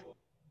cool.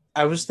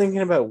 I was thinking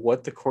about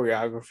what the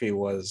choreography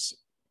was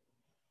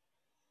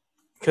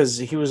because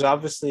he was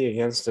obviously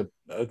against a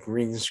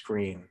green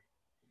screen.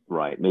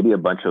 Right. Maybe a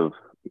bunch of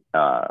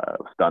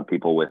stunt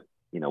people with,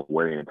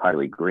 wearing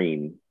entirely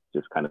green,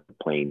 just kind of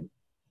plain.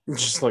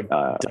 Just like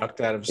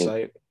ducked out of in,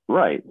 sight.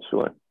 right.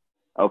 Sure.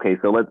 Okay.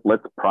 So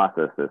let's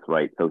process this.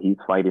 Right. So he's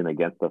fighting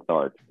against the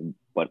Tharks,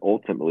 but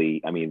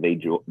ultimately, I mean,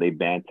 they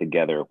band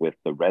together with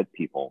the red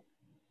people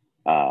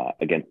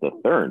against the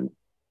Therns.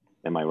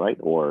 Am I right?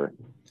 Or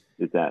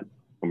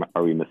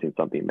are we missing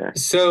something there?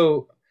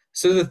 So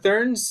the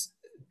Therns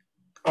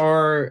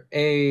are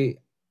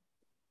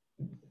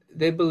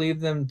they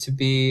believe them to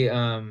be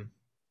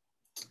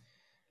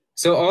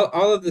so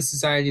all of the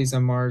societies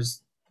on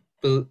Mars,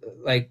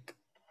 like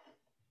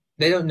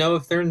they don't know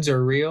if Therns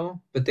are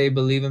real, but they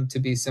believe them to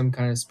be some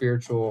kind of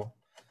spiritual,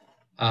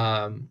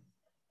 um,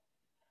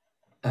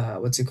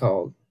 what's it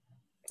called?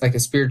 Like a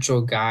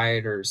spiritual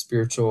guide or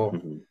spiritual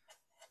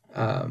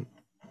Mm-hmm. um,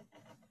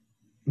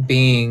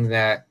 being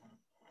that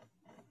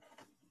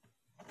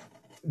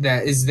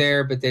is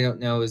there, but they don't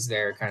know is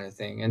there, kind of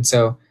thing. And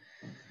so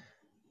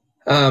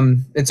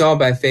it's all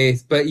by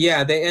faith. But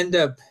yeah,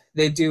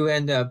 they do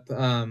end up.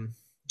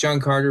 John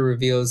Carter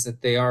reveals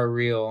that they are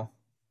real,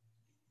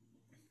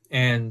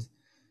 and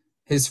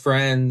his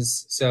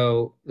friends.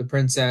 So the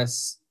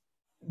princess,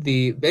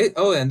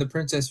 and the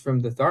princess from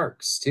the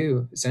Tharks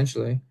too,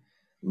 essentially.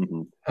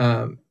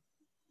 Mm-hmm.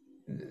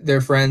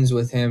 They're friends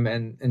with him,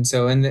 and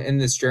so in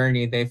this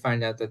journey, they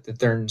find out that the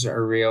Therns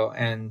are real,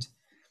 and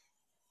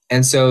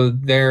so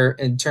they're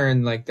in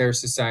turn like their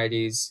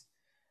societies,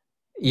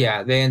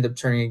 yeah, they end up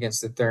turning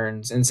against the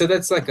Therns, and so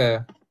that's like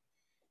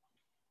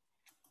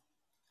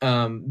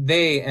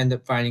they end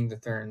up fighting the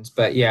Therns,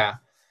 but yeah,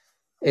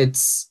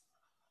 it's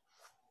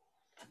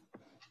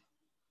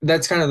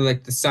that's kind of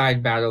like the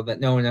side battle that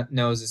no one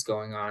knows is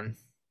going on.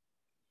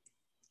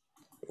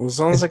 Well, it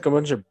sounds like a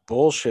bunch of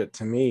bullshit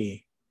to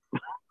me.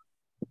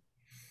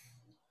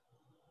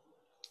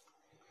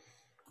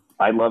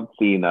 I love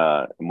seeing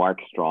Mark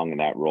Strong in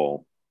that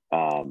role.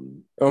 Oh,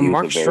 He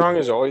was a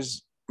very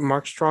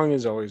Mark Strong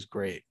is always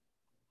great.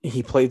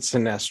 He played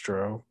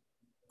Sinestro,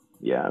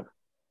 yeah.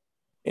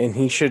 and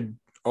he should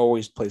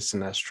always play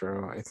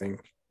Sinestro, I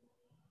think.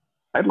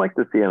 I'd like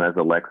to see him as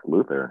a Lex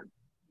Luthor.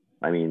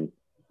 I mean,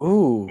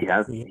 Ooh, he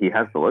has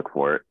the look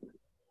for it.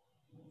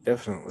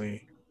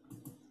 definitely.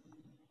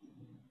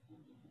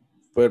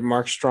 But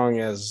Mark Strong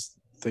as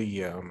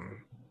the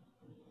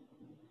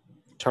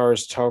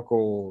Tars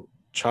Talkal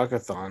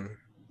Chakathon.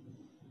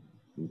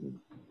 Mm-hmm.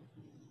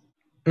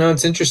 No,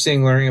 it's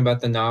interesting learning about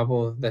the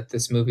novel that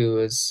this movie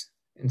was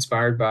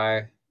inspired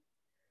by.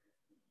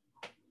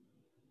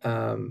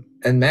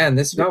 And man,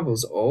 this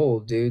novel's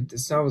old, dude.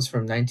 This novel's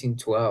from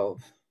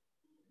 1912.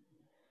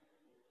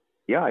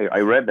 Yeah, I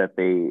read that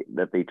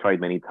they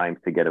tried many times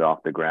to get it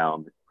off the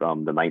ground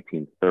from the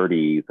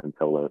 1930s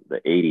until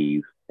the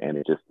 80s, and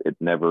it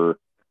never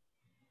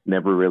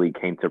really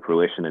came to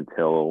fruition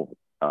until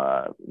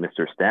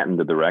Mr. Stanton,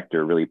 the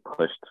director, really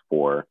pushed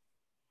for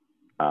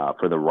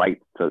the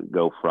rights to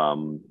go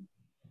from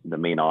the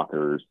main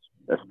author's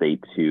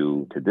estate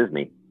to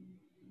Disney.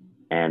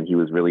 And he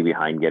was really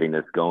behind getting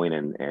this going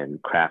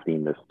and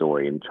crafting this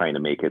story and trying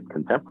to make it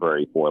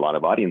contemporary for a lot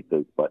of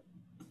audiences. But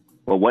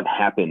what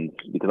happened?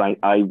 Because I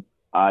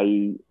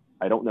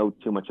don't know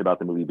too much about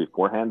the movie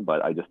beforehand,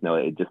 but I just know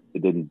it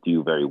didn't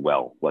do very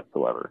well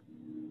whatsoever.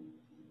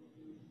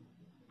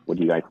 What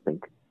do you guys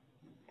think?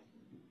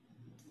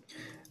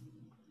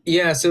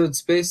 Yeah, so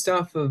it's based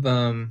off of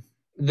the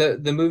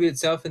movie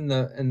itself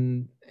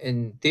in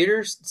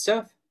theaters and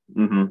stuff.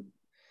 Mm-hmm.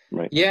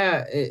 Right.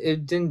 Yeah,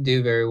 it didn't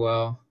do very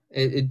well.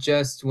 It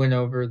just went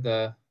over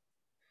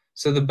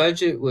so the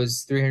budget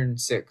was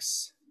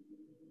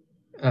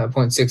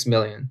 306.6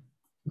 million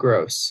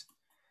gross,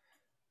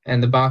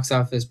 and the box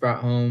office brought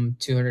home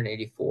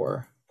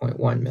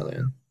 284.1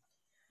 million.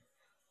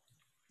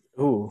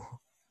 Ooh.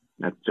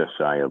 That's just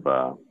shy of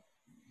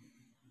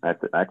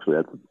that's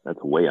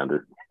way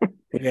under.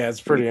 Yeah,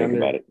 it's When you pretty think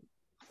under.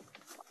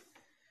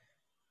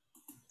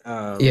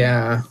 about it.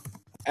 Yeah.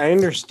 I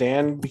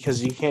understand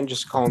because you can't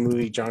just call a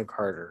movie John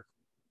Carter.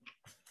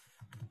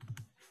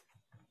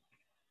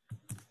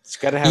 It's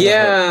got to have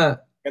Yeah,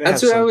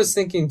 that's what I something. was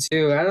thinking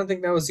too. I don't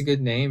think that was a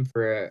good name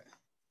for it.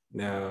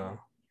 No.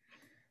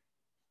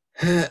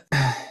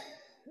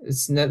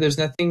 There's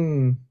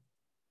nothing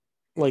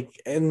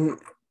Like, and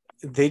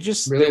really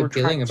they were appealing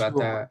trying about too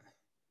that.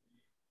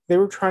 they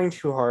were trying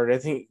too hard. I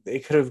think they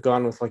could have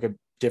gone with like a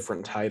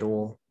different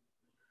title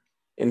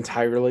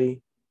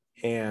entirely,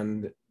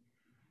 and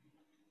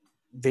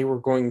they were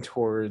going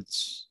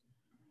towards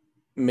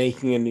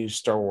making a new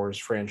Star Wars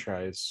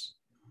franchise,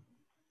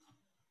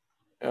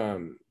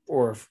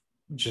 or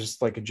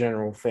just like a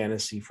general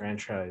fantasy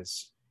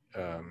franchise.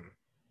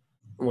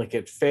 Like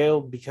it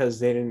failed because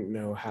they didn't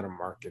know how to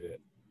market it.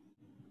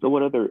 So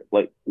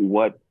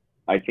what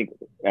I think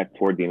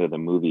toward the end of the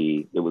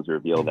movie it was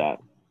revealed that,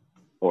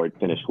 or it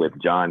finished with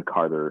John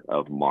Carter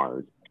of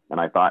Mars, and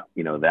I thought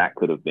that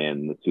could have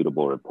been the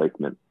suitable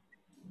replacement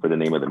for the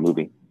name of the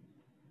movie.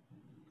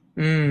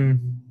 I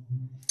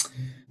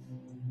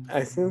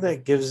think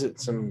that gives it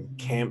some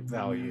camp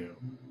value.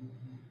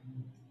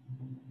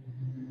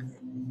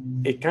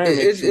 it kind of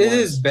It, makes it, you it want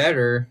is to.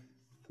 better.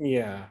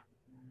 Yeah,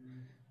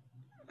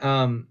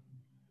 Um,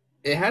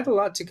 it had a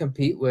lot to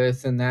compete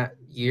with in that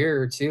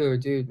year or two,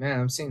 dude. Man,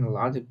 I'm seeing a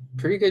lot of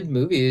pretty good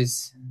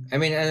movies. I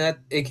mean, and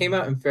it came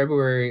out in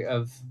February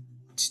of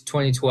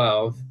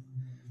 2012.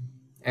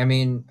 I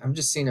mean, I'm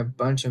just seeing a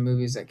bunch of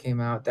movies that came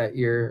out that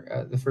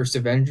year. The first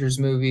Avengers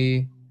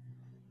movie,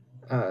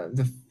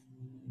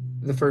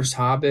 the first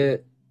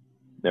Hobbit,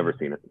 Never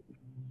seen it.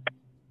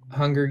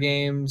 Hunger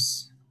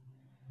Games,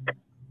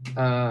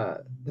 uh,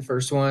 the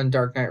first one,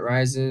 Dark Knight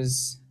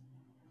Rises.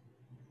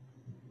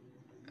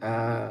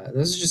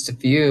 Those are just a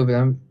few,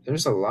 but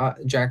there's a lot.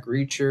 Jack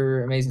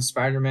Reacher, Amazing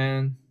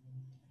Spider-Man.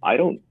 I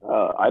don't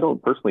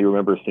personally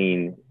remember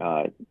seeing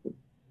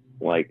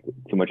like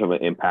too much of an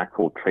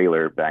impactful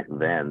trailer back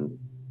then,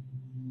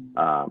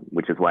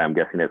 which is why I'm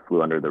guessing it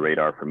flew under the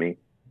radar for me.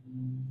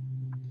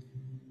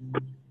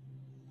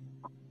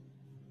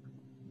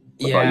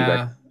 What about you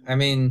guys? Yeah, I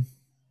mean,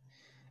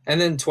 and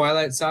then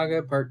Twilight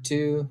Saga Part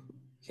Two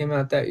came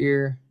out that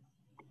year.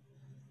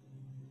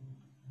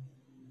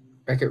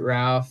 Wreck-It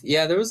Ralph.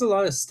 Yeah, there was a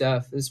lot of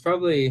stuff. It's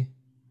probably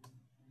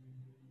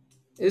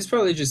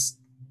just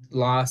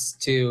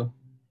lost too,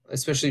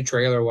 especially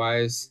trailer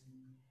wise.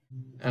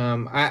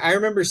 I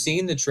remember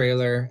seeing the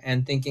trailer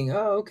and thinking,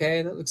 oh,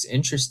 okay, that looks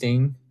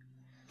interesting,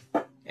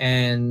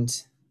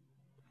 and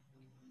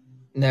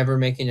never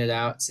making it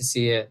out to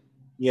see it.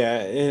 yeah,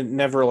 it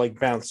never like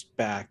bounced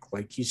back.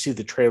 Like you see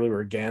the trailer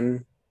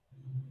again,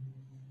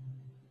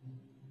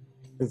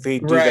 they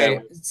do that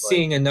Right. with like,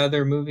 Seeing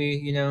another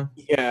movie, yeah,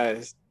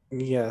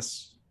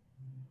 yes,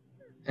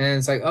 and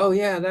it's like, oh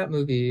yeah, that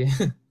movie.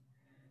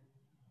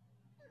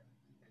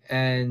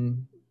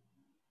 And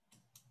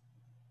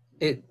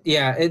it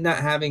not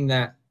having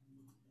that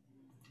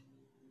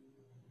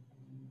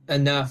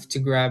enough to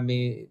grab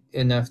me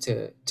enough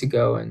to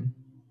go and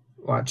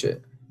watch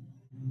it.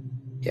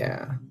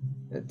 Yeah.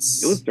 It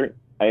was It's certain.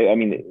 I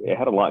mean, it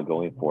had a lot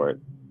going for it,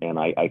 and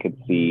I could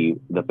see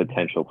the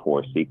potential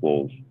for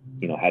sequels.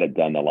 Had it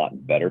done a lot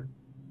better.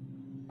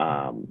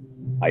 Um,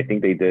 I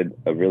think they did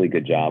a really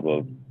good job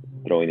of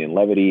throwing in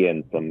levity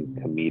and some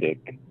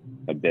comedic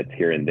bits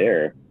here and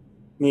there.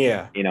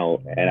 yeah,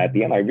 And at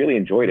the end, I really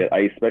enjoyed it. I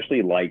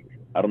especially liked.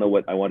 I don't know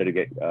what I wanted to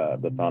get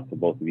the thoughts of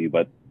both of you,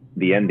 but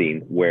the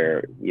ending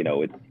where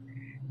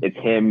it's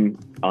him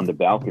on the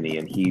balcony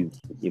and he's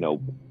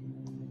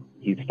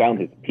found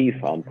his peace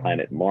on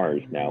planet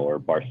Mars now, or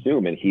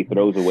Barsoom, and he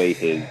throws away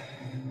his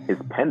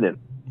pendant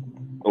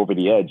over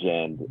the edge,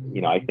 and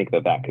I think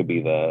that could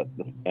be the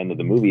end of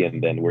the movie,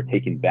 and then we're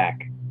taken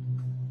back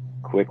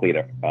quickly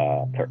to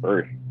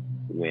Earth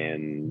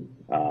when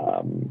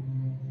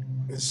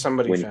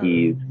somebody when found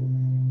he's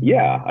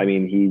yeah, I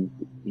mean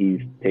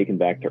he's taken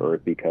back to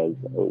Earth because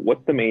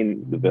what's the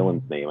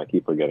villain's name? I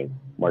keep forgetting.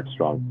 Mark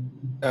Strong.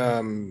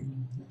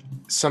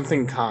 it.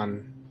 Something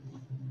con.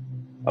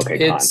 Okay,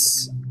 Khan.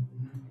 it's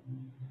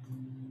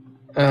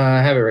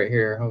I have it right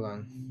here. Hold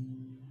on.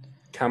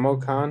 Camo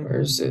con.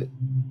 Where is it?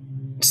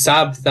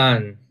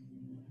 Sabthan.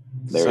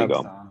 There you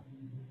go.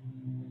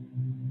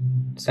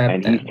 Subthon.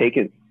 And he's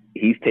Sabthan.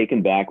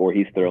 taken back, or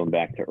he's thrown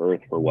back to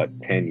Earth for what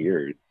 10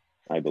 years,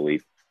 I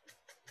believe,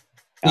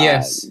 uh,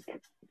 Yes.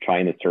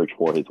 trying to search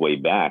for his way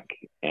back.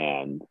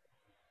 And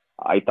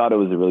I thought it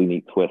was a really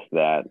neat twist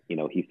that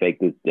he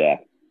faked his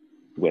death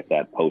with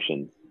that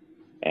potion,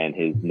 and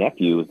his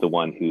nephew is the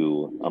one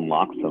who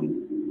unlocks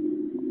him.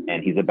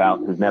 And his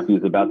nephew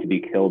is about to be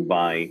killed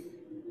by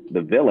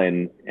the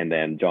villain, and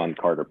then John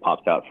Carter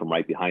pops out from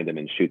right behind him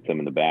and shoots him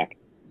in the back.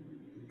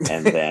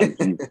 And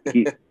then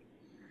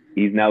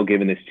he's now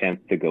given this chance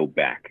to go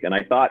back. And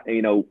I thought,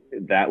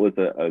 that was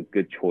a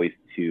good choice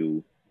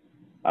to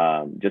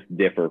just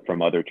differ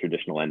from other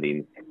traditional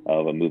endings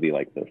of a movie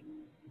like this.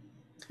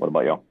 What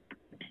about y'all?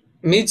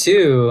 Me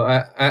too.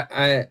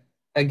 I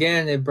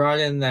again, it brought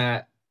in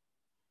that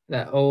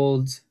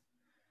old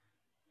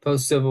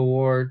post Civil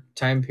War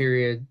time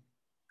period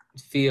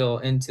feel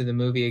into the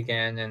movie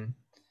again, and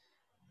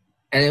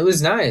it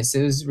was nice.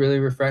 It was really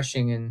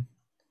refreshing, and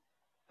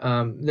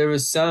there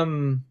was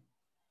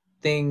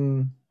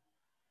something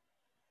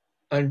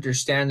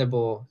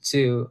understandable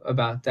too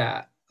about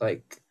that,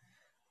 like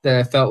that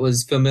I felt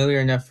was familiar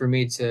enough for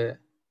me to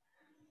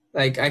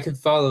like I could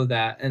follow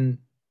that, and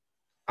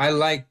I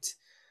liked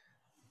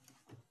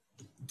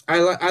I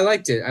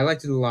liked it. I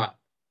liked it a lot,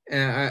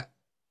 and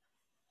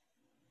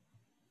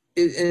and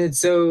it's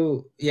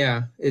so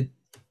yeah.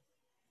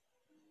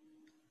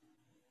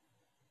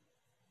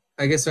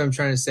 I guess what I'm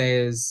trying to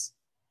say is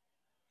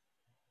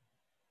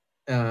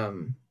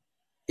um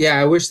yeah,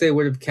 I wish they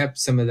would have kept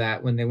some of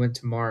that when they went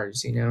to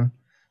Mars,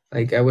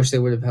 Like I wish they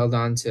would have held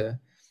on to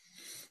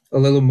a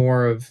little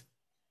more of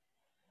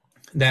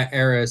that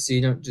era so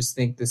you don't just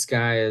think this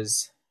guy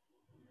is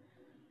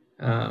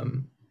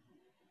um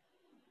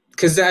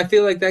because I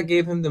feel like that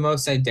gave him the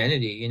most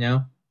identity.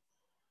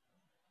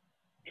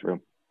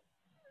 True.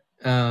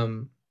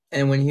 Um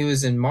and when he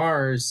was in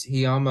Mars,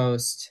 he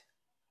almost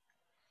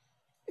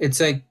it's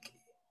like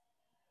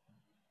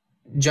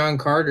John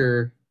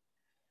Carter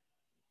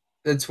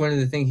that's one of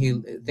the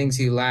things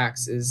he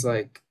lacks is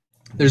like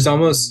there's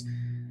almost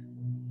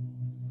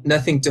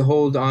nothing to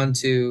hold on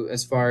to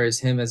as far as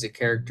him as a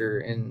character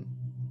and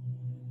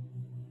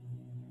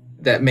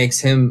that makes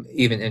him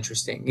even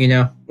interesting,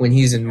 when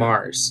he's in Yeah.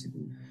 Mars.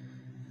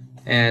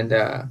 And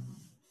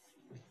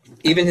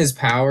even his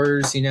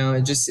powers, it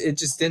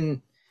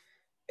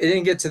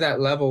didn't get to that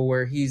level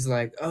where he's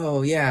like,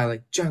 oh yeah,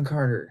 like John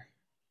Carter.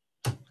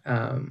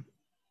 Um,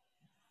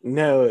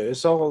 No,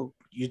 it's all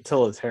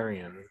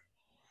utilitarian.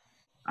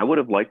 I would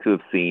have liked to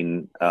have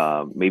seen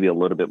maybe a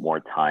little bit more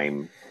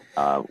time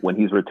when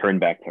he's returned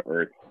back to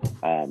Earth.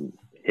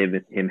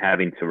 Him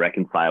having to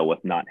reconcile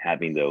with not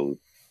having those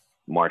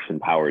Martian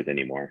powers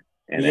anymore,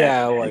 and as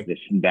Yeah, he like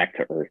transitioned back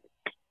to Earth.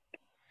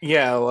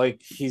 yeah,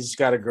 like he's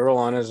got a girl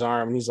on his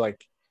arm and he's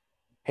like,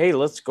 "Hey,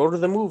 let's go to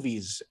the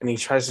movies." And he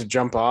tries to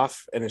jump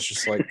off and it's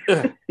just like,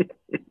 ugh,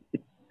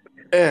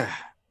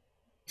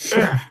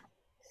 ugh,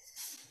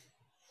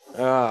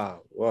 ugh.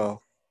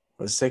 Well,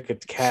 let's take a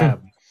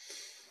cab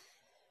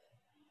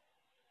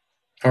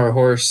or a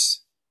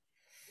horse.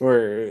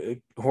 or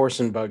horse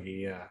and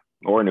buggy, yeah.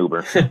 Or an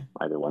Uber,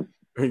 either one.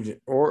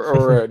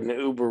 Or an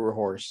Uber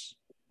horse.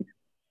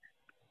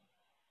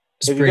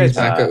 Just Have you brings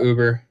guys back a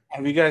Uber.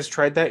 have you guys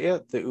tried that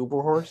yet? The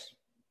Uber horse?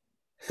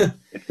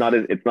 It's not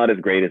as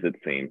great as it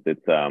seems.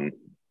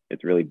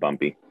 It's really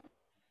bumpy.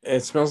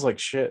 It smells like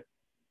shit.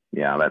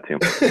 Yeah, that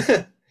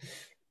too.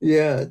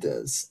 Yeah, it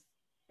does.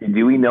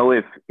 Do we know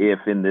if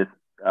in this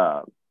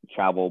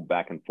travel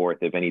back and forth,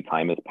 if any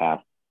time has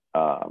passed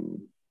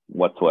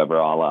whatsoever?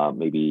 I'll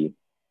maybe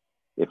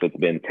if it's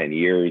been 10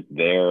 years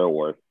there,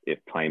 or if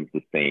time's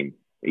the same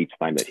each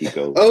time that he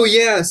goes. Oh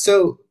yeah,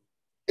 so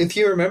if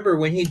you remember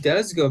when he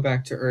does go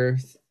back to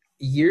Earth,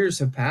 years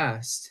have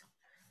passed.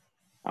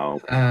 Oh,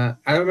 okay. I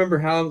don't remember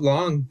how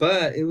long,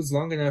 but it was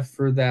long enough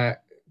for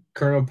that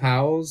Colonel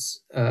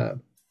Powell's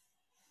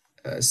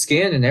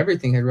skin and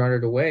everything had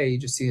rotted away. You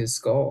just see his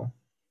skull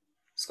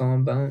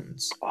and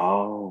bones.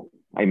 Oh,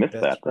 I missed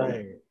That's that then.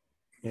 right.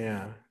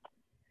 Yeah.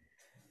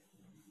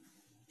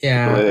 So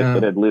Yeah.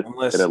 it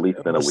Unless at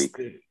least been a unless week.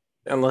 the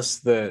unless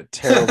the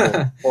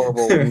terrible,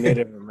 horrible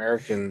Native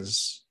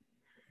Americans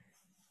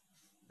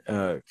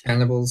uh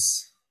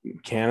Cannibals.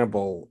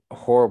 cannibal,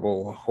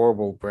 horrible,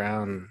 horrible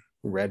brown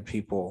red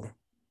people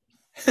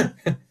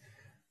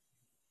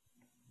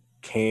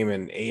came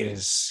and ate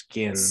his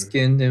skin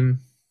Skinned him.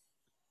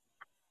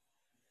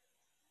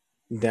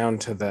 down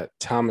to that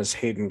Thomas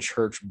Hayden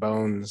Church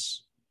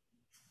bones.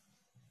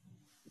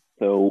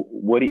 So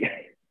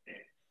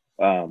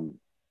um,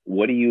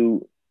 what do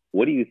you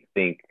what do you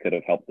think could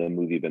have helped the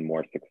movie been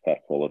more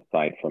successful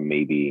aside from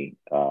maybe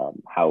how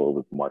it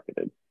was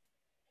marketed?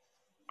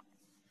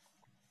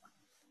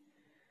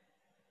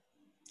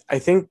 I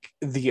think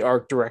the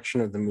art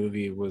direction of the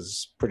movie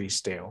was pretty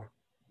stale.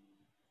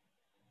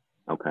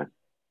 Okay,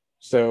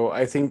 So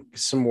I think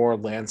some more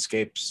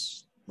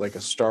landscapes, like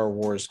a Star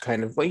Wars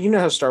kind of like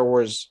how Star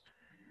Wars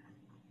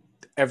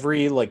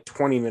every like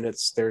 20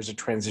 minutes there's a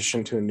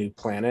transition to a new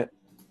planet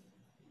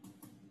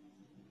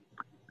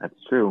that's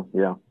true.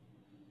 Yeah.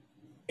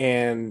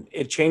 and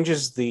it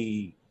changes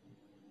the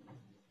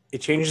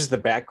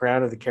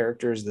background of the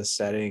characters, the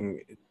setting.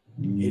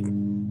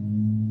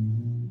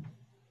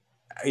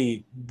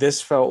 It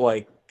this felt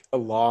like a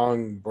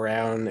long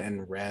brown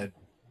and red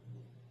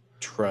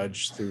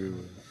trudge through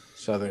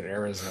southern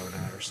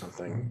Arizona or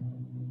something.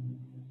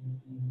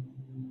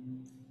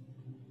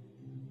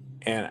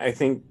 And I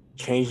think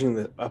changing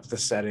the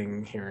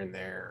setting here and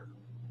there,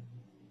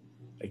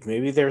 like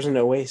maybe there's an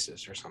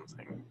oasis or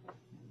something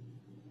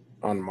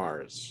on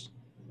Mars,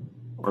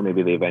 Or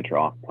maybe they venture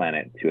off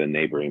planet to a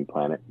neighboring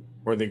planet.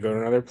 or they go to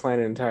another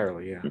planet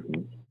entirely. Yeah,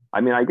 Mm-hmm. I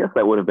mean, I guess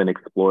that would have been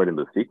explored in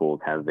the sequels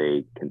had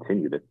they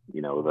continued it.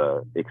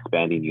 The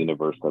expanding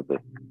universe of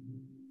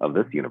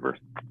this universe.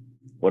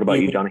 What about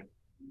you you, mean Johnny?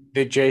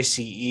 the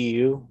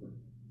JCEU,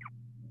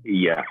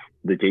 Yeah,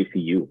 the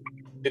JCU.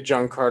 the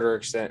John Carter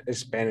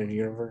expanded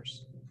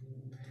universe?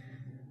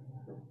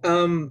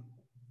 Um,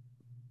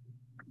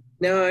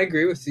 no, I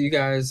agree with you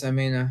guys. I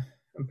mean,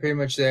 I'm pretty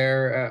much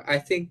there. I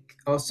think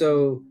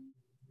also,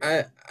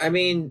 I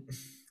mean,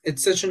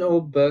 it's such an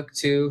old book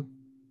too,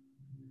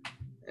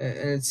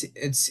 and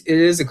it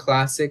is a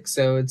classic,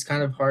 so it's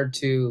kind of hard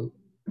to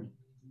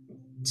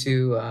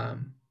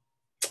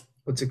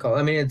what's it called?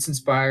 I mean, it's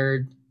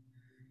inspired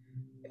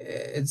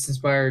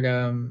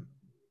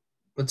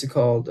what's it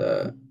called?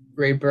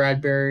 Ray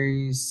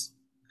Bradbury's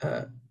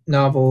uh,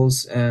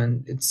 novels,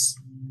 and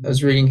I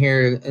was reading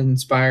here it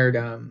inspired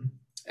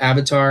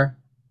Avatar,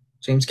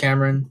 James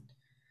Cameron,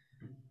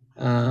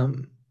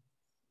 um,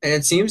 and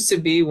it seems to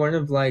be one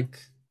of like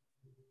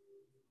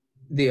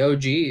the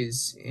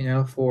OGs,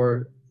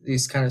 for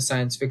these kind of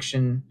science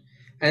fiction.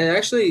 And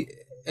actually,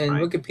 in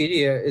Right.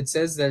 Wikipedia, it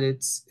says that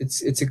it's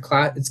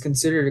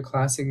considered a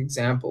classic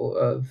example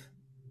of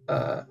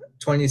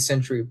 20th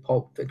century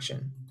pulp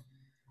fiction.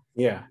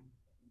 Yeah,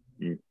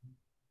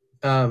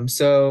 Mm.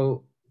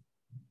 So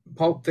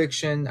Pulp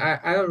Fiction,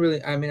 I don't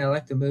really, I mean, I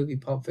like the movie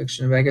Pulp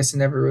Fiction, but I guess I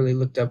never really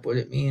looked up what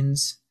it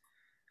means.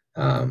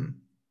 Um,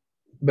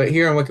 But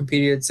here on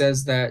Wikipedia, it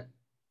says that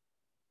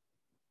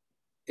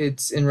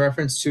it's in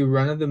reference to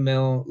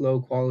run-of-the-mill,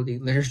 low-quality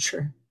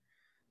literature.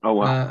 Oh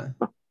wow.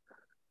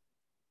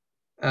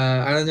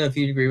 Uh, I don't know if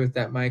you'd agree with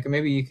that, Mike, or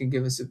maybe you can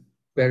give us a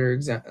better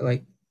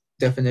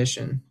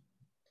definition.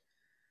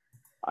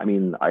 I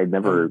mean, I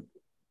never.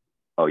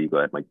 Oh, you go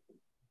ahead, Mike.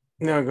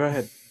 No, go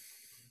ahead.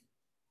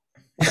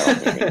 I got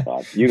off my train of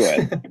thought. You go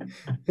ahead.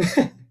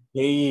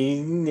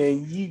 Yeah,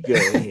 you go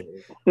ahead.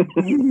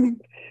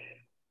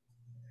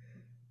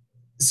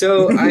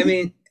 So, I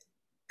mean,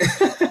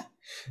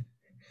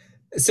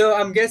 so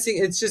I'm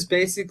guessing it's just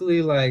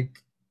basically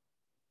like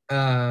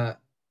uh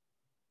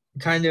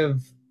kind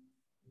of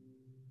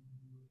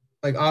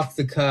like off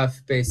the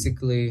cuff,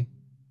 basically,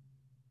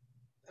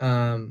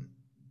 um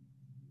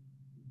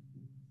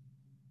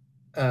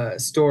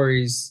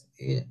stories,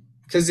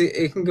 because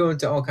it can go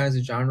into all kinds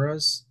of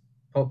genres,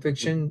 pulp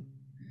fiction.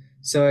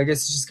 So I guess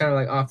it's just kind of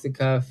like off the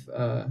cuff,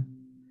 out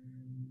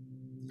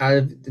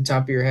of the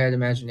top of your head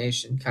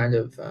imagination kind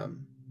of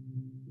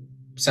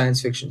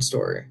science fiction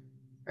story,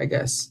 I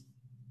guess.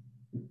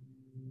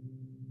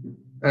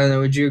 I don't know.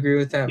 Would you agree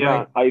with that,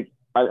 Yeah, Mike?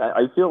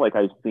 I feel like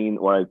I've seen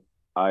or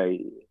I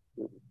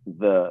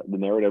the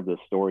narrative, the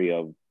story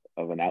of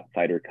an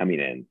outsider coming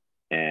in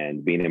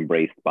and being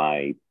embraced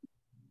by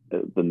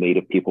the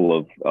native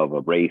people of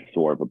a race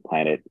or of a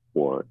planet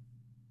or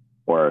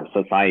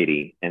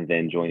society, and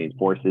then joining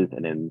forces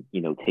and then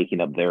taking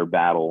up their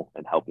battle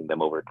and helping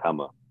them overcome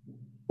a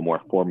more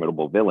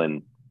formidable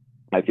villain.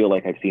 I feel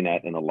like I've seen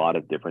that in a lot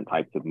of different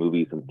types of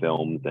movies and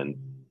films, and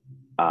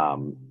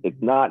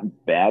it's not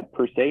bad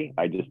per se.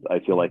 I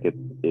feel like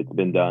it's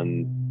been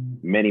done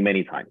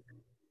many times,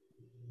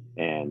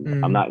 and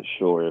I'm Mm. not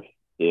sure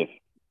if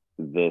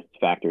this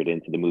factored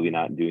into the movie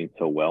not doing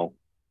so well,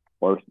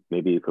 or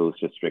maybe if it was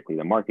just strictly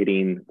the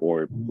marketing,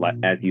 or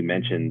as you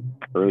mentioned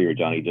earlier,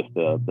 Johnny, just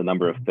the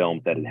number of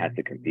films that it has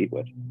to compete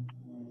with.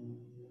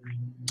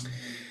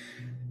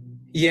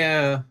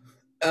 Yeah.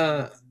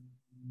 Uh,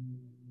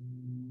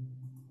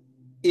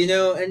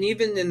 and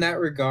even in that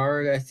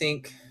regard, I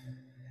think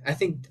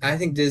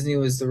Disney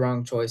was the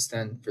wrong choice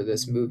then for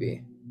this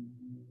movie.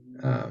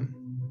 Um,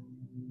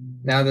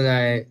 Now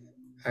that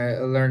I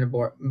learn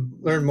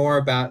more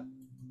about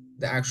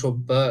the actual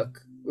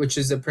book, which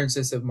is the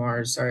Princess of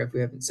Mars. Sorry if we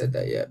haven't said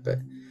that yet, but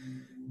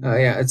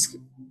yeah,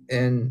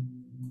 and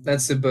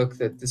that's the book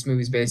that this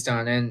movie's based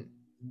on. And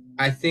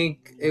I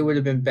think it would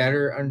have been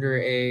better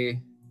under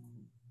a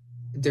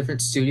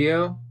different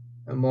studio,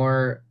 a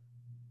more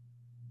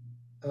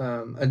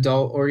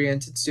adult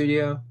oriented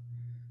studio,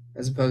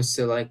 as opposed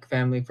to like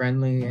family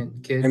friendly and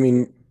I kid.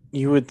 mean,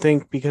 you would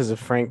think because of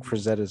Frank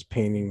Frazetta's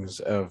paintings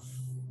of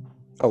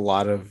a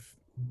lot of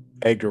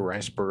Edgar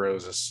Rice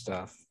Burroughs'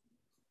 stuff,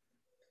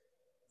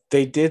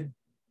 they did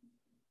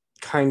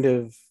kind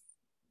of.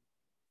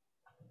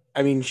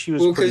 I mean, she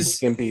was Well, pretty because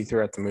skimpy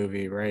throughout the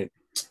movie, right?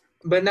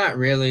 but not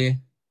really,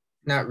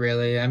 not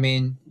really. I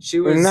mean, she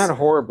I mean, was. not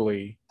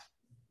horribly.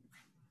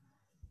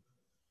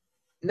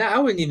 No, I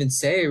wouldn't even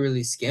say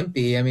really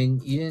skimpy. I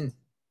mean, you didn't.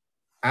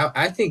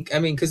 I think. I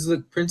mean, because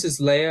look, Princess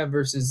Leia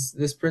versus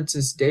this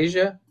Princess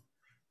Deja.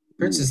 Ooh,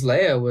 Princess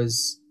Leia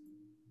was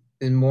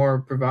in more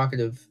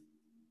provocative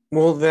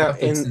Well, that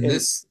outfits than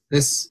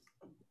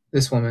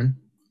this woman.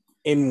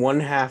 in one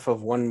half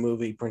of one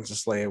movie,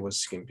 Princess Leia was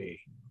skimpy.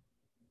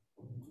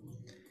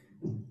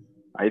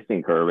 I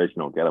think her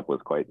original getup was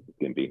quite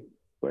skimpy,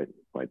 quite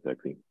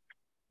sexy.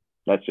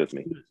 That's just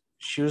me.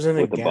 She was in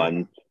a With the gown.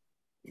 buns,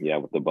 yeah,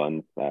 with the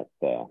buns. That's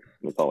all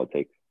it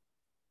takes.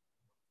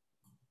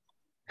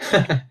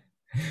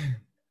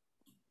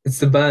 It's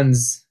the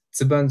buns. It's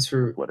the buns That's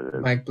for what it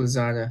is. Mike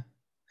Blazada,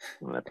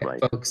 And that's right.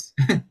 folks.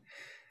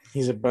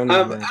 He's a buns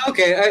man.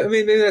 Okay. I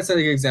mean, maybe that's not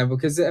a good example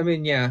because I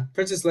mean, yeah,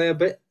 Princess Leia,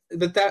 but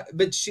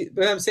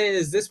I'm saying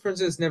is this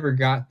princess never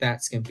got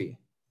that skimpy.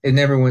 It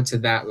never went to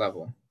that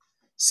level.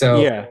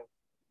 So, Yeah,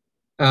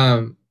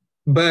 um,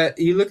 but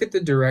you look at the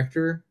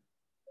director.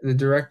 The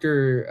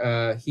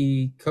director,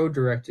 he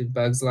co-directed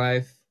Bug's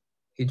Life.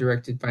 He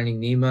directed Finding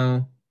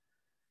Nemo,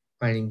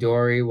 Finding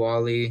Dory,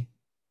 Wally,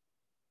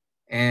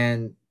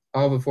 and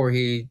all before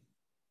he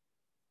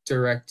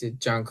directed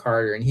John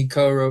Carter, and he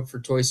co-wrote for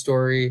Toy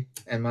Story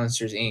and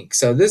Monsters Inc.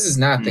 So this is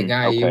not the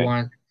guy you Okay.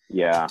 want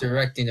Yeah,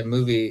 directing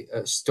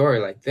a story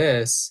like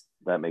this.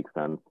 that makes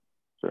sense.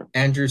 Sure.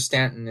 Andrew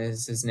Stanton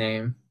is his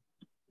name.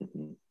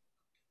 Mhm.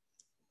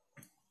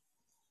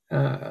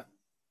 Uh,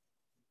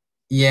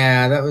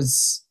 yeah, that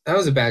was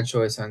a bad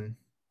choice on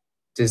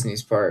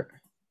Disney's part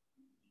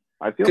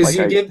I feel because like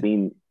you I've give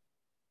seen.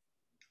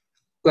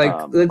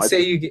 like let's I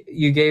say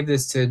you gave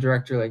this to a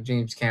director like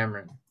James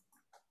Cameron,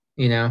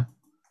 you know.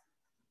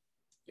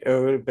 it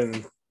would have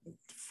been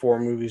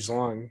 4 movies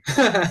long.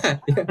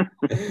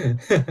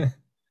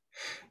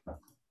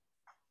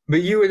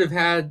 But you would have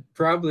had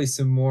probably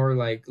some more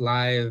like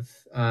live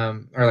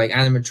or like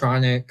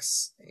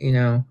animatronics,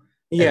 at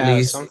Yeah,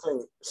 least.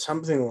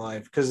 something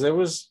live because there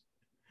was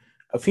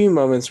a few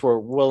moments where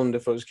Willem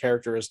Dafoe's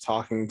character is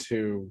talking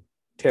to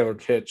Taylor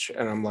Kitsch,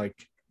 and I'm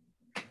like,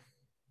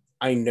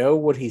 I know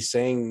what he's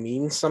saying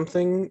means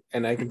something,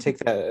 and I can take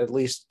that at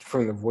least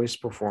from the voice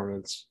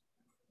performance.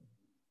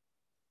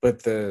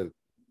 But the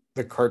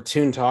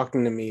cartoon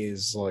talking to me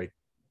is like,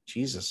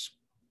 Jesus.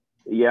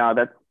 Yeah,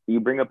 that's you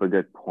bring up a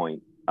good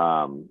point.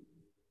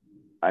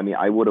 I mean,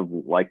 I would have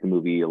liked the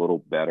movie a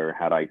little better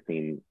had I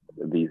seen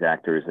these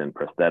actors in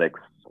prosthetics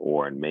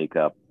or in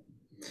makeup.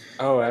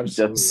 Oh, Just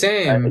absolutely.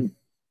 Same.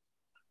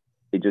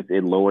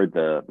 it lowered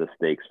the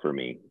stakes for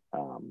me.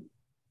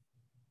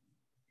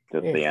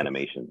 Just Yeah, the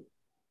animation.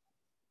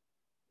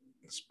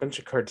 it's a bunch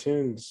of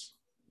cartoons.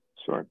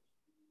 Sure.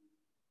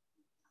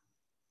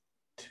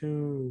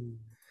 Two.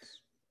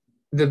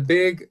 The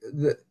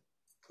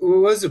it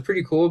was a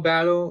pretty cool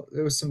battle.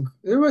 There was some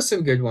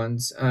good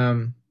ones.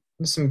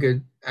 There's some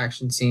good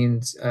action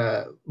scenes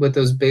with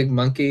those big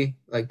monkey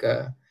like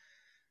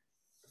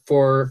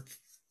four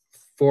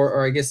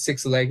or I guess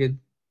six-legged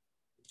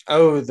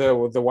Oh,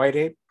 the white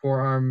ape.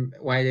 four-arm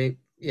white ape.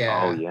 Oh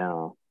Yeah,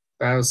 yeah.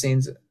 battle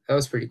scenes. That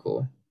was pretty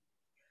cool.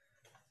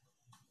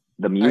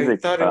 The I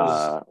music, thought it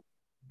was.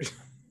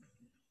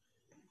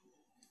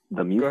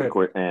 Go ahead.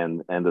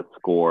 and the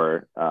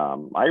score,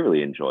 I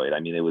really enjoyed. I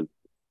mean, it was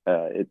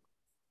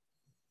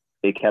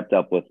it kept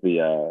up with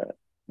the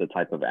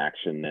type of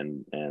action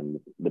and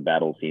the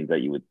battle scenes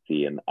that you would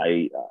see, and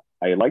I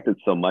liked it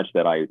so much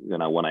that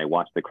when I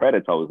watched the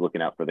credits, I was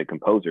looking out for the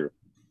composer,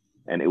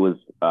 and it was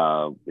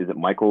is it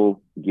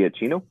Michael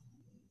Giacchino?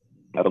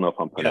 I don't know if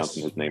I'm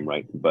pronouncing Yes. his name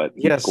right, but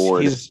he Yes,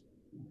 scored he's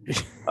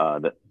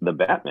the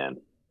Batman,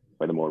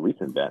 or the more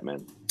recent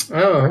Batman.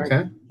 Oh,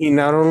 okay. he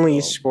not only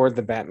So, scored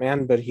the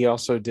Batman, but he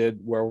also did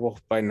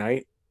Werewolf by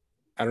Night.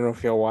 I don't know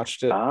if y'all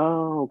watched it.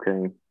 oh,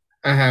 okay.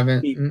 I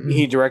haven't.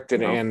 He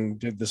directed No, and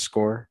did the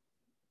score.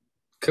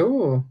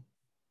 Cool.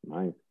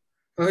 nice.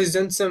 Oh, he's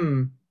done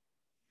some.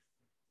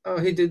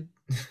 Oh,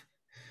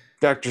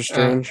 Doctor uh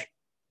Strange.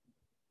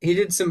 he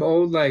did some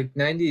old like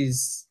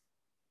 90s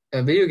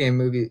video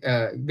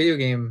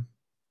game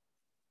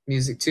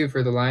music too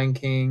for The Lion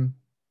King,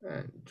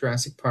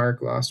 Jurassic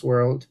Park, Lost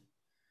World.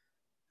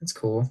 That's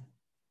cool.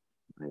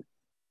 Nice.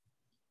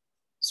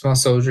 Small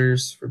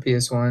Soldiers for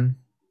PS1.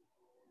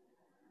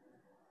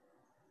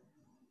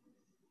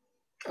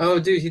 Oh,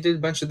 dude, he did a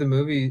bunch of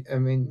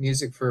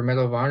music for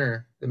Medal of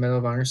Honor, the Medal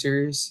of Honor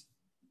series.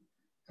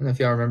 I don't know if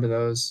y'all remember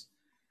those.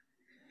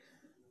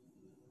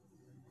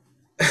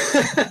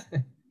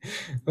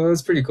 Well,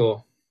 that's pretty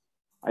cool.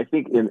 I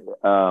think in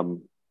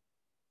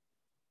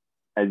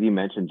as you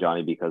mentioned,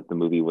 Johnny, because the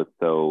movie was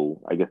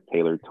so, I guess,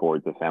 tailored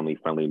towards a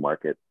family-friendly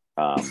market.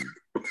 I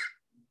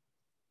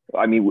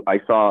mean, I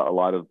saw a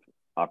lot of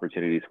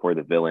opportunities for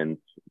the villains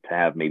to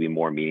have maybe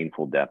more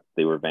meaningful depth.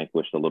 They were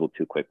vanquished a little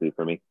too quickly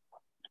for me.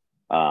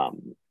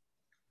 Um,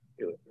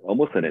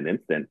 Almost in an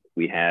instant,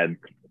 we had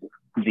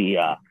the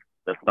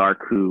Thark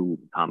who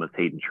Thomas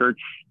Hayden Church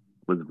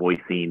was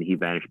voicing. He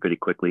vanished pretty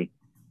quickly,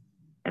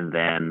 and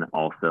then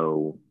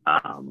also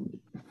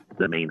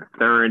the main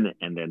Thurn,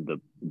 and then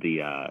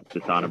the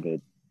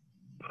dishonorable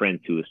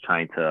prince who was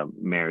trying to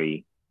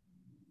marry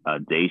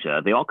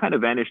Deja. They all kind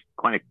of vanished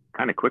kind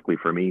of quickly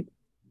for me,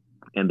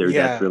 and their deaths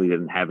Yeah, really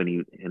didn't have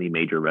any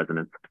major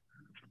resonance.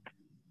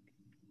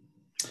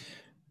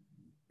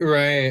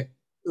 Right.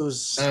 it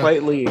was Uh,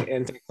 slightly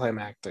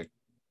anticlimactic.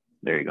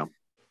 There you go.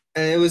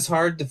 and it was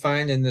hard to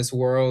find in this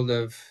world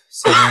of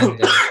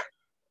sand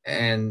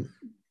and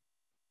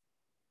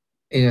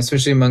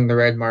especially among the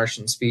red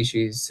Martian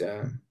species.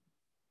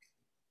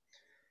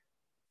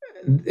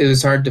 It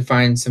was hard to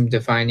find some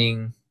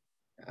defining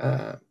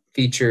uh,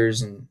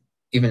 features and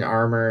even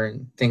armor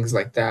and things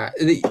like that.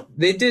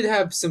 They did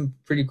have some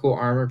pretty cool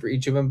armor for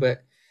each of them,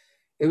 but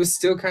it was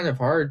still kind of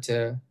hard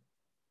to,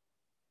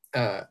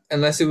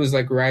 unless it was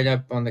like right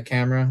up on the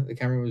camera. The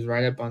camera was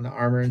right up on the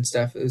armor and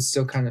stuff. It was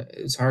still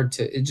it was hard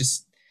to. It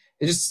just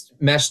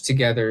meshed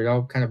together. It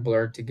all kind of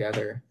blurred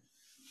together.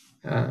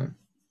 Um,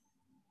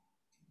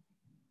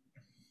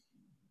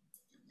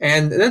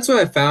 and that's what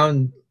I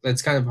found.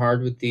 That's kind of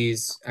hard with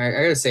these. I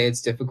gotta say,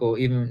 it's difficult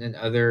even in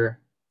other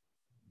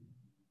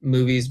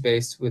movies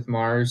based with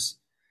Mars.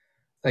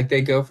 Like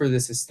they go for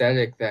this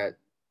aesthetic that,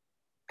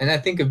 and I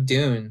think of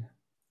Dune.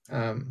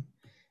 Um,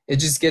 it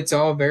just gets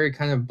all very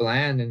kind of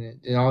bland, and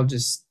it all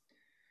just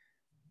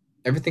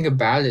everything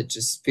about it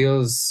just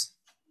feels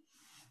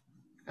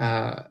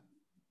uh,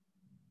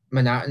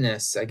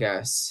 monotonous, I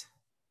guess.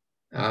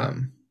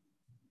 Um,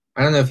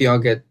 I don't know if y'all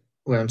get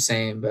what I'm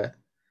saying, but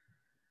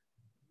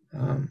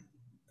um,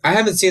 I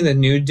haven't seen the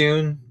new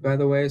Dune, by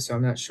the way, so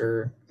I'm not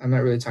sure. I'm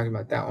not really talking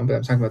about that one, but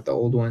I'm talking about the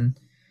old one.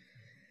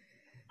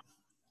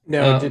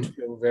 No, it did Um,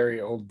 feel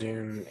very old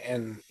Dune,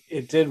 and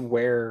it did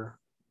wear,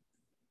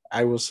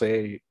 I will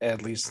say,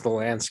 at least the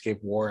landscape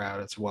wore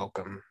out its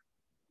welcome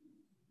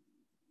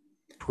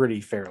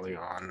pretty fairly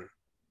on.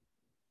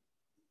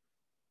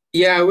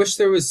 yeah, I wish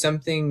there was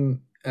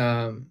something.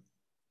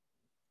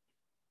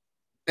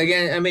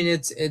 Again, I mean,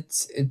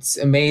 it's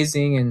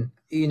amazing, and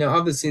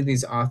obviously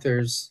these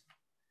authors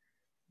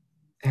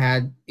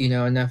had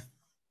enough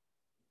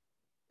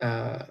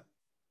uh,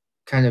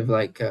 kind of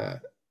like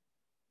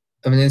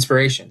of an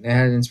inspiration. They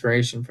had an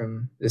inspiration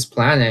from this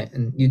planet,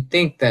 and you'd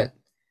think that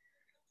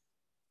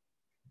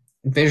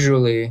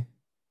visually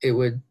it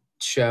would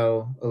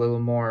show a little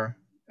more,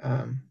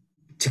 um,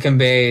 to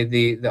convey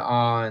the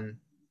awe and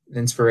the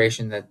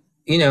inspiration that,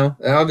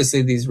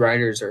 obviously these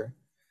writers are.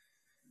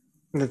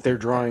 that they're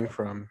drawing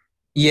from.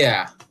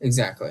 Yeah,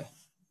 exactly.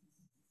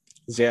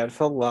 Yeah, it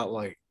felt a lot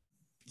like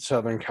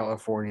Southern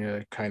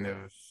California, kind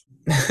of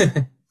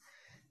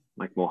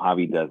Like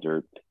Mojave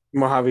Desert.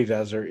 Mojave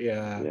Desert.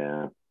 Yeah,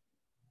 Yeah.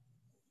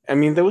 I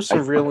mean there was I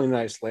some really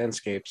nice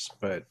landscapes,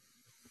 but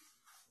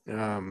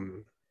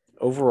um,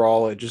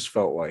 overall it just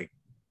felt like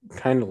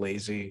kind of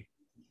lazy.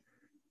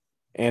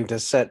 And to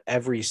set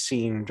every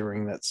scene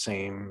during that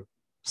same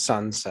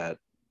sunset,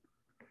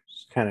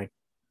 kind of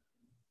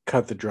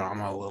cut the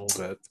drama a little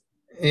bit.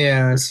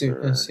 Yeah, I for see. I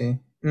sure. see.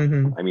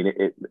 Hmm. I mean,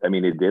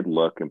 it did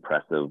look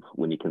impressive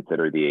when you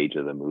consider the age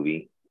of the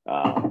movie.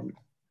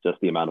 Just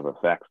the amount of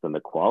effects and the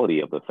quality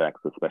of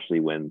effects,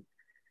 especially when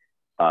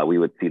we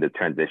would see the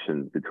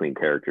transitions between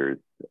characters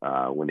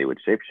when they would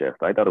shapeshift.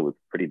 I thought it was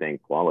pretty dang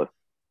flawless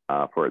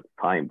for its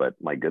time, but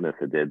my goodness,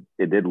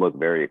 it did look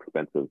very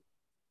expensive.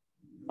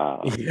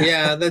 Yeah,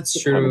 Yeah,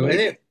 that's true.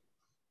 And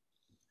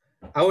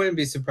I wouldn't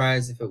be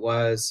surprised if it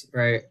was,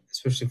 right,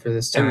 especially for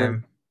this and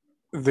then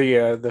time.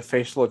 the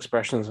facial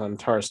expressions on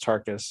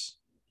Tarkus.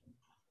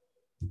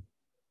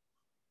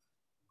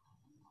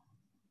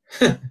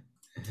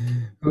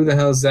 Who the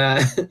hell's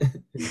that?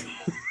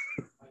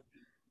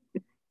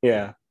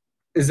 Yeah.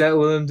 Is that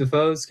Willem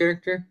Dafoe's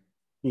character?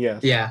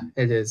 Yes. Yeah,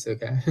 it is.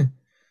 Okay.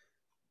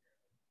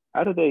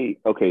 How did they?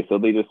 Okay, so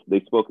they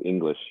spoke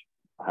English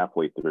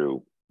halfway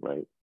through,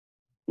 right?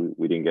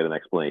 We didn't get an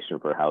explanation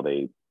for how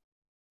they.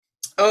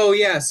 Oh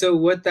yeah. So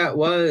what that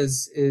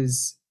was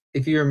is,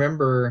 if you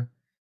remember,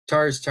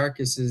 Tars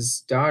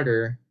Tarkis's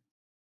daughter,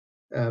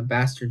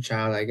 bastard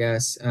child, I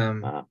guess.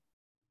 Uh,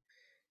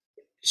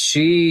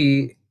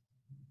 She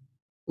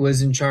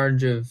was in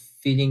charge of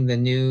feeding the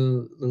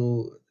new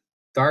little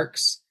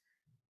tharks,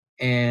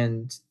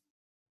 and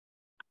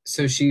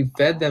so she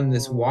fed them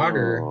this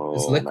water,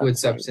 this that's liquid right.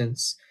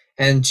 substance,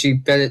 and she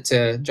fed it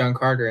to John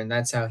Carter, and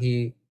that's how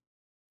he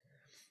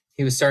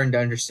was starting to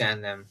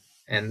understand them,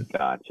 and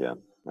Gotcha.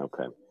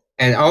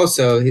 Okay,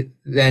 also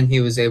then he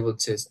was able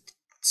to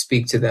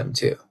speak to them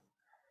too.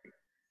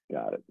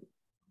 got it.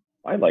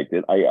 I liked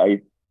it. I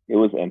it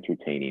was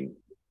entertaining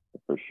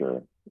for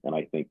sure, and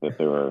I think that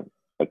there were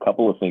a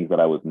couple of things that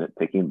I was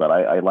nitpicking, but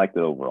I liked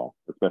it overall,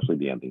 especially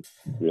the ending.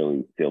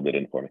 Really sealed it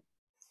in for me.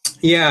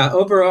 Yeah,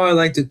 overall I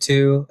liked it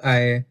too.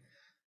 I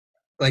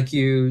like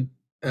you.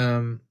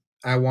 um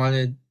I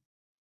wanted,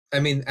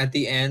 I mean, at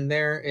the end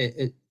there,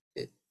 it,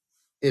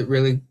 it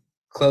really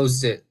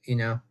closed it,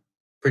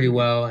 pretty Mm-hmm.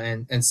 well,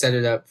 and set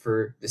it up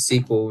for the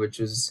sequel, which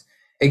was,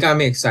 it got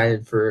me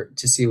excited for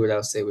to see what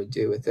else they would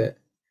do with it.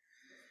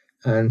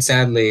 And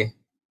sadly,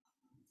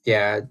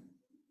 yeah,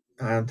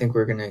 I don't think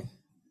we're gonna.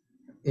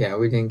 Yeah,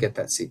 we didn't get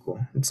that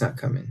sequel. It's not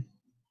coming.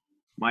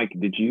 Mike,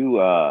 did you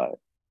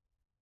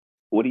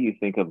what do you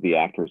think of the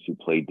actress who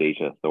played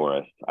Deja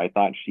Thoris? I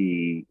thought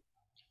she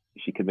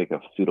could make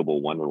a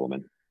suitable Wonder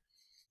Woman.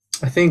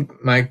 I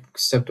think Mike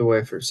stepped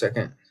away for a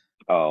second.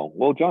 Oh,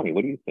 well, Johnny,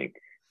 what do you think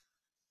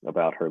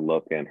about her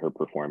look and her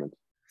performance?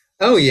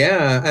 Oh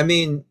yeah, I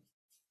mean,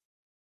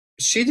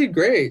 she did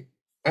great.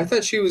 I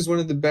thought she was one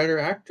of the better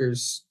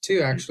actors too.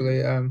 Mm-hmm.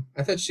 Actually,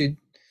 I thought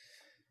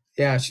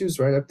yeah, she was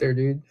right up there,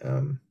 dude.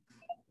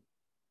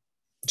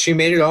 She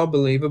made it all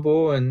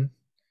believable, and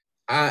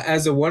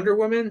as a Wonder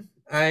Woman,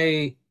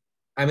 I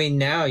mean,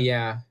 now,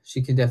 yeah,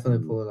 she could definitely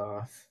Mm-hmm. pull it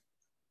off.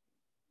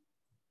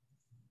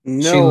 I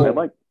She, No,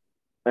 like.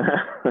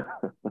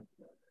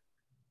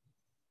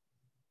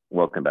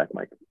 Welcome back,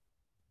 Mike.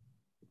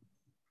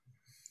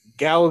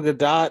 Gal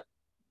Gadot,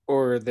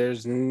 or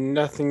there's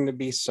nothing to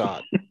be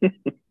sought.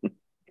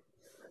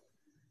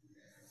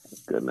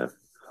 Goodness.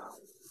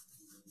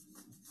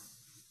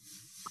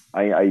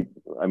 I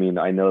mean,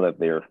 I know that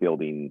they are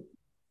fielding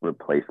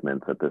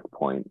replacements at this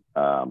point.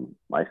 I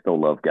still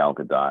love Gal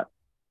Gadot,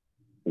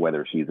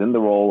 whether she's in the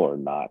role or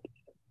not.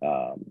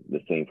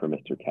 The same for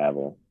Mr.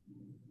 Cavill.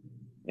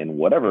 In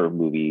whatever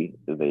movie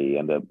they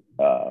end up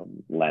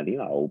landing,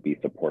 I will be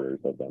supporters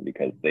of them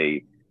because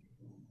they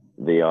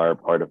are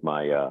part of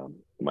my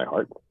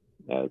heart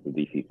as a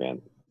DC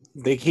fan.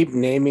 They keep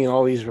naming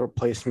all these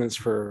replacements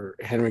for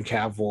Henry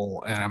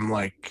Cavill, and I'm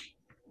like,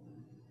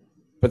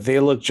 but they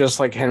look just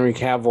like Henry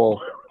Cavill.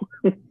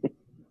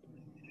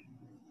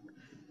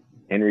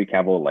 Henry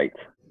Cavill light.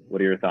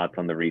 What are your thoughts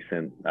on the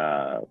recent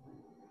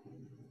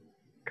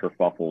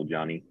kerfuffle,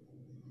 Johnny?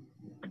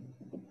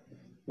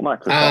 Well,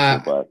 not uh,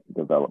 kerfuffle, but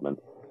development.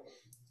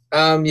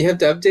 you have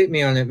to update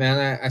me on it,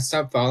 man. I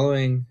stopped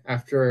following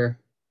after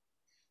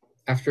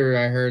I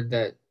heard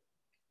that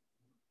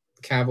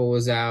Cavill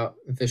was out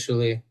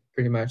officially.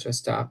 Pretty much, I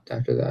stopped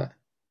after that.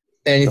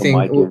 So, Anything?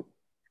 Mike, is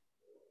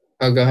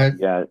Oh, go ahead.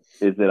 yeah,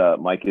 is it a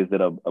Mike? Is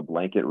it a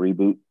blanket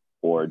reboot,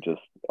 or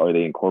just are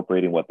they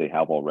incorporating what they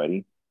have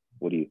already?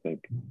 What do you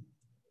think?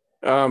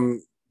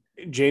 Um,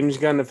 James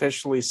Gunn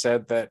officially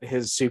said that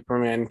his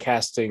Superman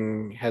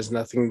casting has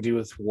nothing to do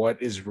with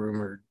what is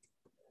rumored.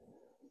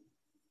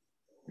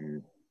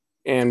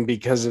 And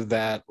because of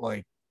that,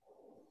 like,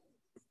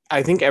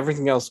 I think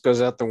everything else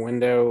goes out the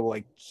window.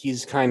 Like,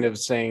 he's kind of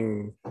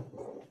saying,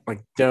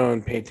 like,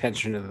 don't pay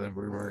attention to the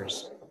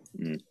rumors.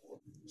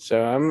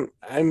 So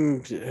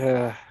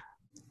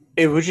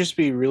it would just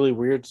be really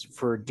weird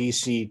for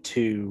DC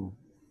to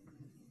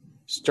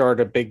start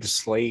a big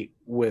slate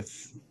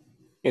with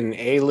an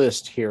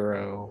A-list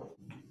hero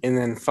and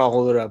then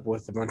follow it up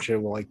with a bunch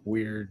of like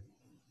weird,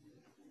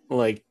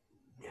 like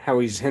how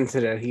he's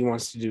hinted at he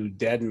wants to do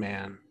Dead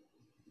Man.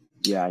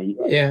 Yeah.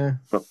 Yeah.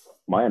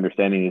 My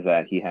understanding is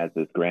that he has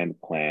this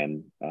grand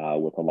plan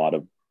with a lot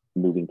of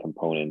moving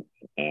components,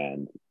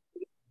 and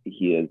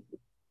he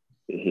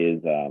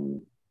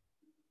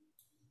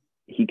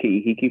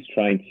keeps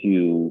trying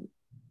to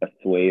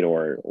assuade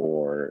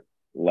or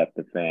let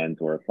the fans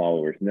or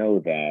followers know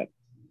that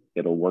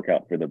it'll work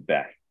out for the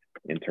best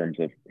in terms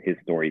of his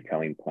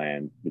storytelling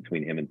plans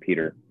between him and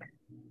Peter,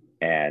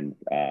 and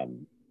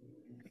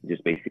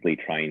just basically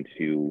trying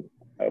to,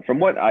 from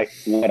what I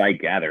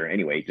gather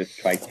anyway, just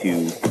try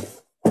to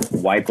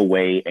wipe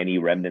away any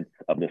remnants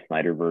of the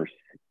Snyderverse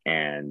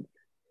and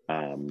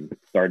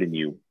start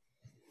anew.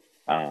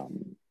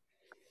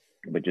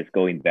 But just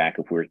going back,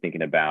 if we were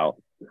thinking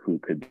about who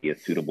could be a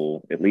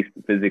suitable, at least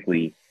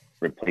physically,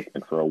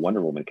 replacement for a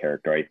Wonder Woman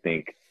character, I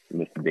think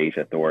Miss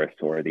Deja Thoris,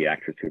 or the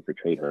actress who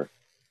portrayed her,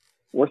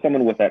 or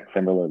someone with that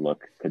similar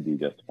look, could do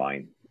just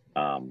fine.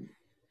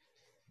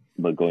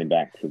 But going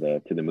back to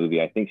the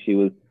movie, I think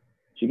she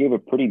gave a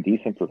pretty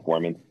decent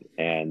performance,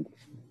 and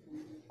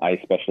I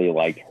especially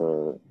liked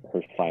her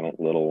silent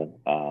little.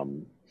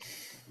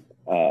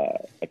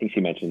 I think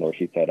she mentioned, or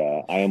she said,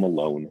 "I am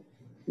alone,"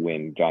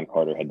 when John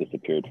Carter had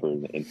disappeared for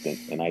an instant,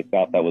 and I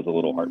thought that was a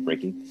little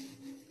heartbreaking,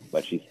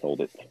 but she sold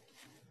it.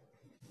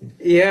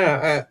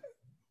 Yeah,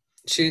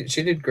 she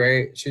did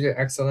great. She did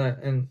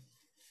excellent, and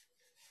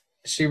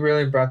she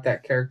really brought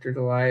that character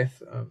to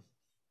life.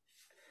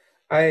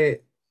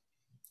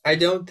 I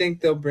don't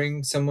think they'll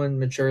bring someone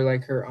mature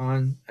like her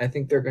on. I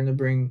think they're going to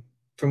bring,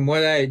 from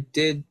what I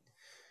did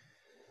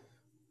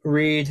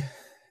read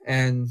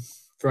and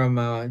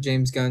from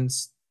James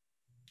Gunn's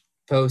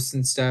posts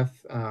and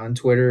stuff on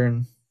Twitter,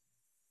 and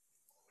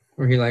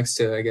where he likes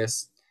to, I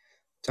guess,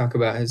 talk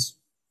about his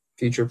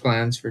future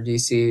plans for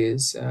DC,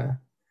 is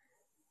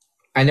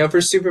I know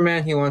for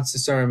Superman he wants to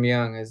start him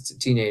young as a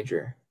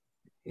teenager.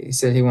 He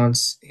said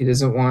he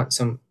doesn't want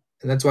some,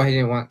 and that's why he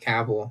didn't want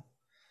Cavill.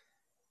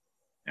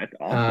 That's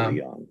awfully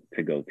young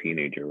to go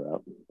teenager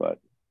route, but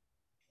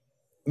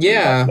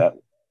yeah,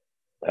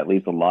 that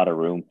leaves a lot of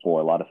room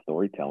for a lot of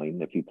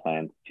storytelling if he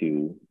plans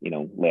to,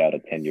 lay out a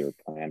 10-year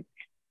plan.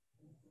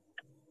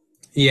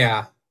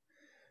 Yeah.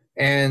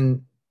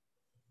 And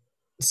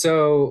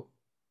so,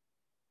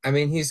 I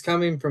mean, he's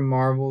coming from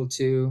Marvel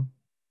too,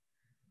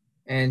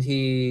 and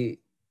he's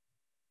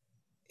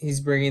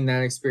bringing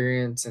that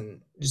experience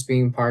and just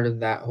being part of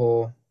that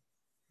whole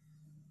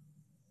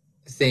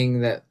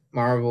thing that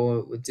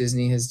Marvel with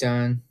Disney has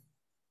done.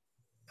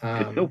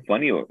 It's so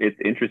funny. It's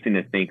interesting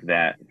to think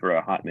that for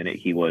a hot minute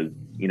he was,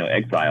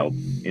 exiled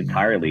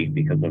entirely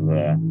because of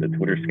the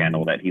Twitter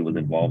scandal that he was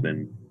involved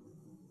in,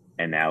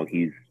 and now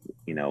he's,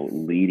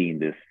 leading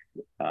this,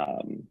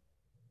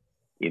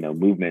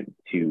 movement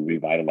to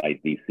revitalize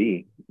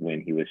DC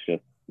when he was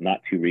just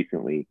not too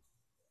recently,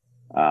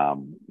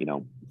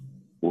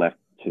 left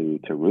to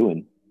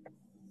ruin.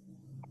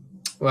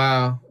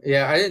 Wow.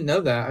 Yeah, I didn't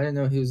know that. I didn't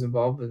know he was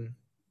involved in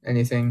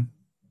anything.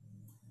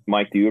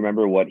 Mike, do you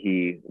remember what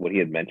he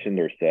had mentioned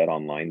or said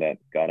online that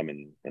got him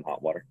in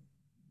hot water?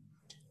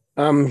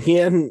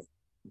 They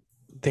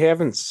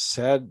haven't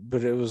said,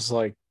 but it was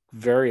like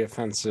very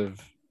offensive.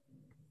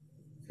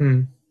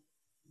 Well,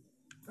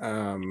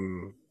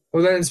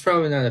 then it's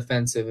probably not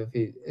offensive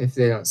if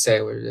they don't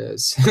say what it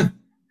is.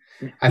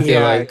 I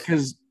feel like,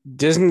 because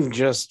Disney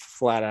just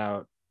flat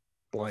out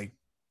like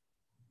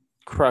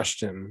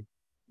crushed him.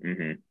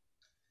 Mm-hmm.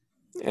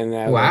 And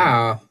now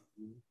wow.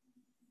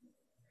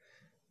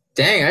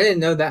 Dang, I didn't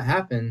know that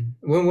happened.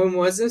 When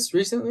was this?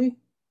 Recently?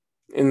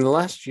 In the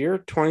last year,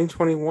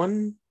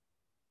 2021?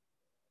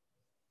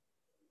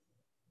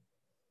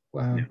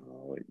 Wow.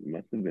 No, it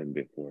must have been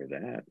before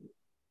that.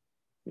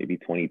 Maybe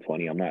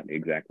 2020. I'm not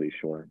exactly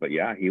sure. But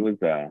yeah, he was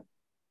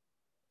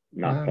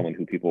not someone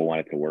who people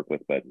wanted to work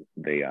with, but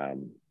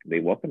they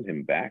welcomed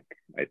him back,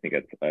 I think,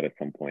 at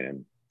some point,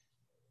 and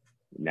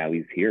now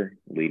he's here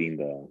leading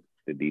the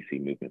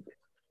DC movement.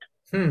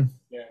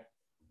 Yeah.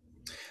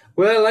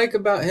 What I like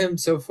about him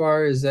so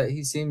far is that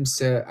he seems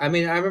to, I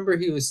mean, I remember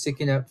he was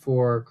sticking up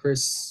for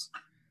Chris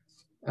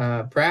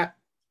Pratt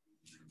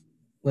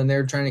when they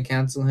were trying to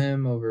cancel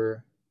him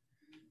over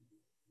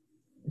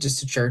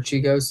just a church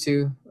he goes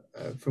to,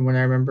 from what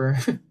I remember.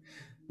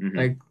 Mm-hmm.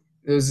 Like,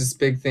 it was this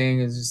big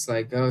thing. It's just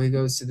like, oh, he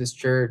goes to this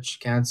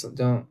church, cancel,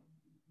 don't,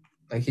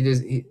 like,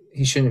 he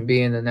shouldn't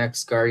be in the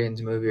next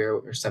Guardians movie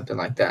or something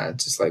like that.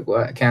 It's just like,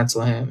 what?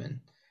 Cancel him.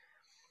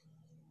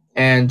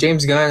 And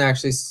James Gunn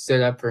actually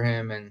stood up for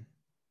him and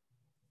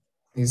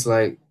He's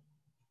like,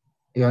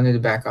 y'all need to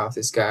back off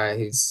this guy.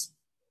 He's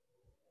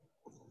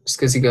just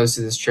because he goes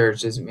to this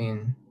church doesn't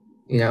mean,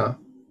 you know,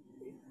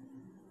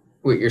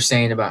 what you're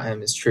saying about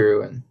him is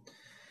true. And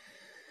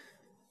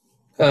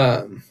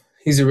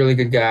he's a really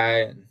good guy,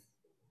 and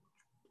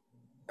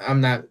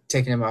I'm not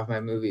taking him off my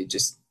movie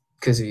just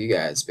because of you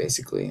guys,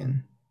 basically.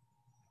 And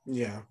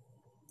Yeah.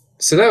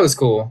 so that was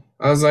cool.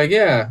 I was like,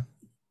 yeah,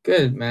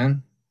 good,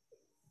 man.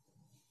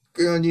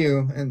 Good on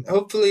you. And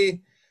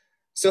hopefully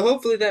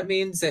that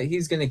means that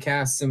he's going to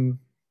cast some,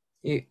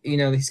 he's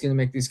going to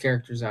make these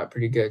characters out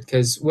pretty good.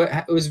 Because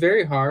it was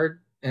very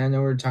hard, and I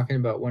know we're talking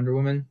about Wonder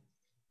Woman.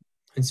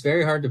 It's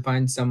very hard to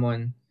find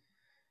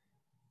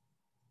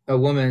a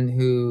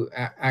woman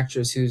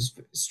actress who's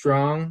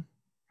strong,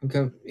 who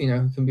can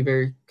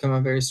come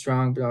out very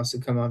strong, but also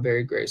come out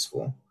very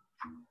graceful.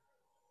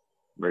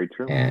 Very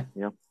true. And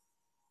yeah.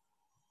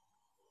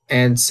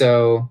 And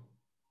so,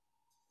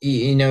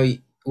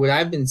 what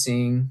I've been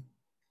seeing,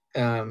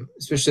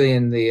 especially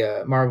in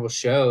the Marvel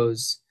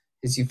shows,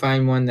 is you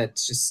find one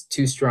that's just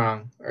too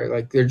strong, or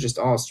like they're just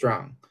all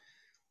strong,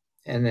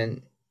 and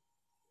then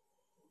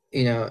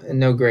and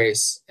no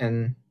grace,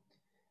 and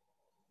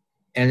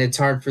it's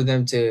hard for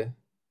them to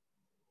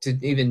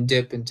even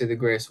dip into the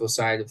graceful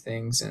side of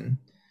things, and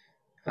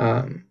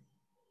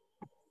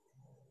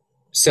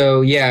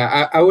so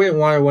yeah, I wouldn't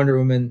want a Wonder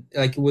Woman.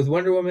 Like with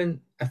Wonder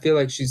Woman, I feel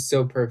like she's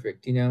so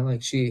perfect,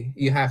 like she's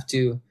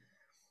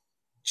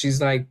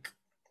like,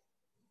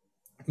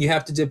 you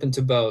have to dip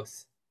into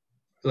both,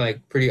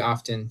 like pretty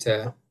often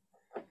to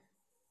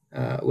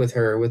with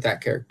that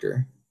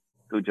character.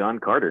 So John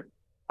Carter,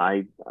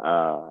 I'd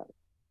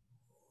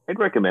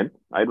recommend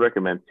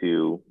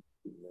to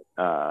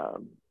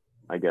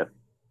I guess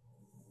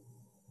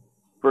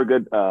for a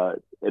good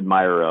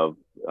admirer of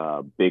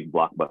big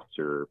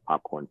blockbuster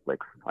popcorn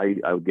flicks,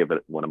 I would give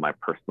it one of my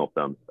personal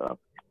thumbs up.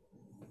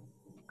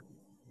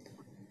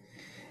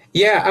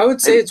 Yeah, I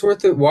would say it's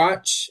worth a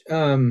watch.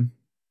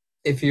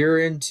 If you're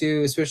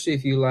into, especially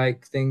if you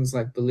like things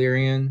like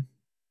Valerian,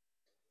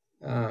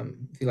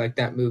 if you like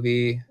that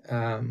movie,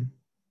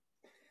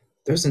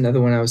 there's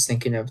another one I was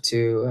thinking of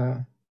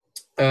too.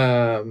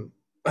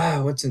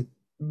 What's in?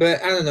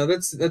 But I don't know.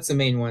 That's the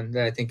main one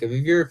that I think of.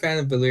 If you're a fan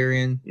of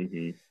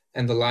Valerian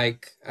and the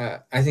like,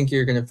 I think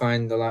you're going to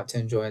find a lot to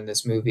enjoy in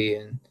this movie.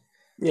 And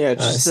yeah,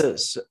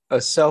 just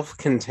a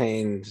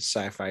self-contained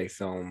sci-fi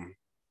film.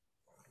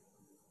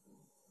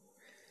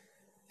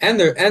 And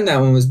that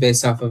one was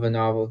based off of a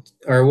novel,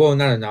 or well,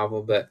 not a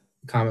novel, but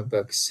comic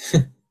books,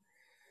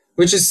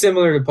 which is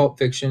similar to Pulp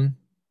Fiction.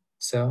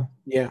 So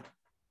yeah.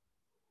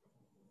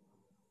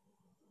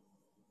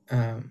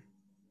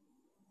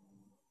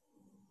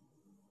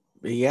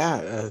 But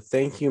yeah,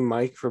 thank you,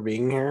 Mike, for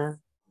being here.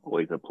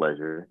 Always a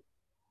pleasure.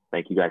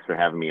 Thank you guys for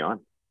having me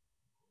on.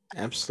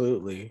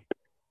 Absolutely.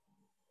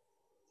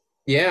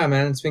 Yeah,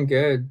 man, it's been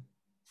good.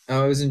 I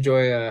always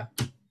enjoy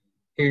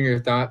hearing your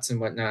thoughts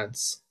and whatnot.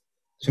 It's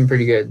been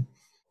pretty good.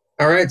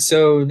 All right,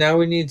 so now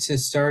we need to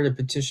start a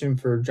petition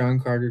for John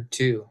Carter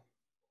 2.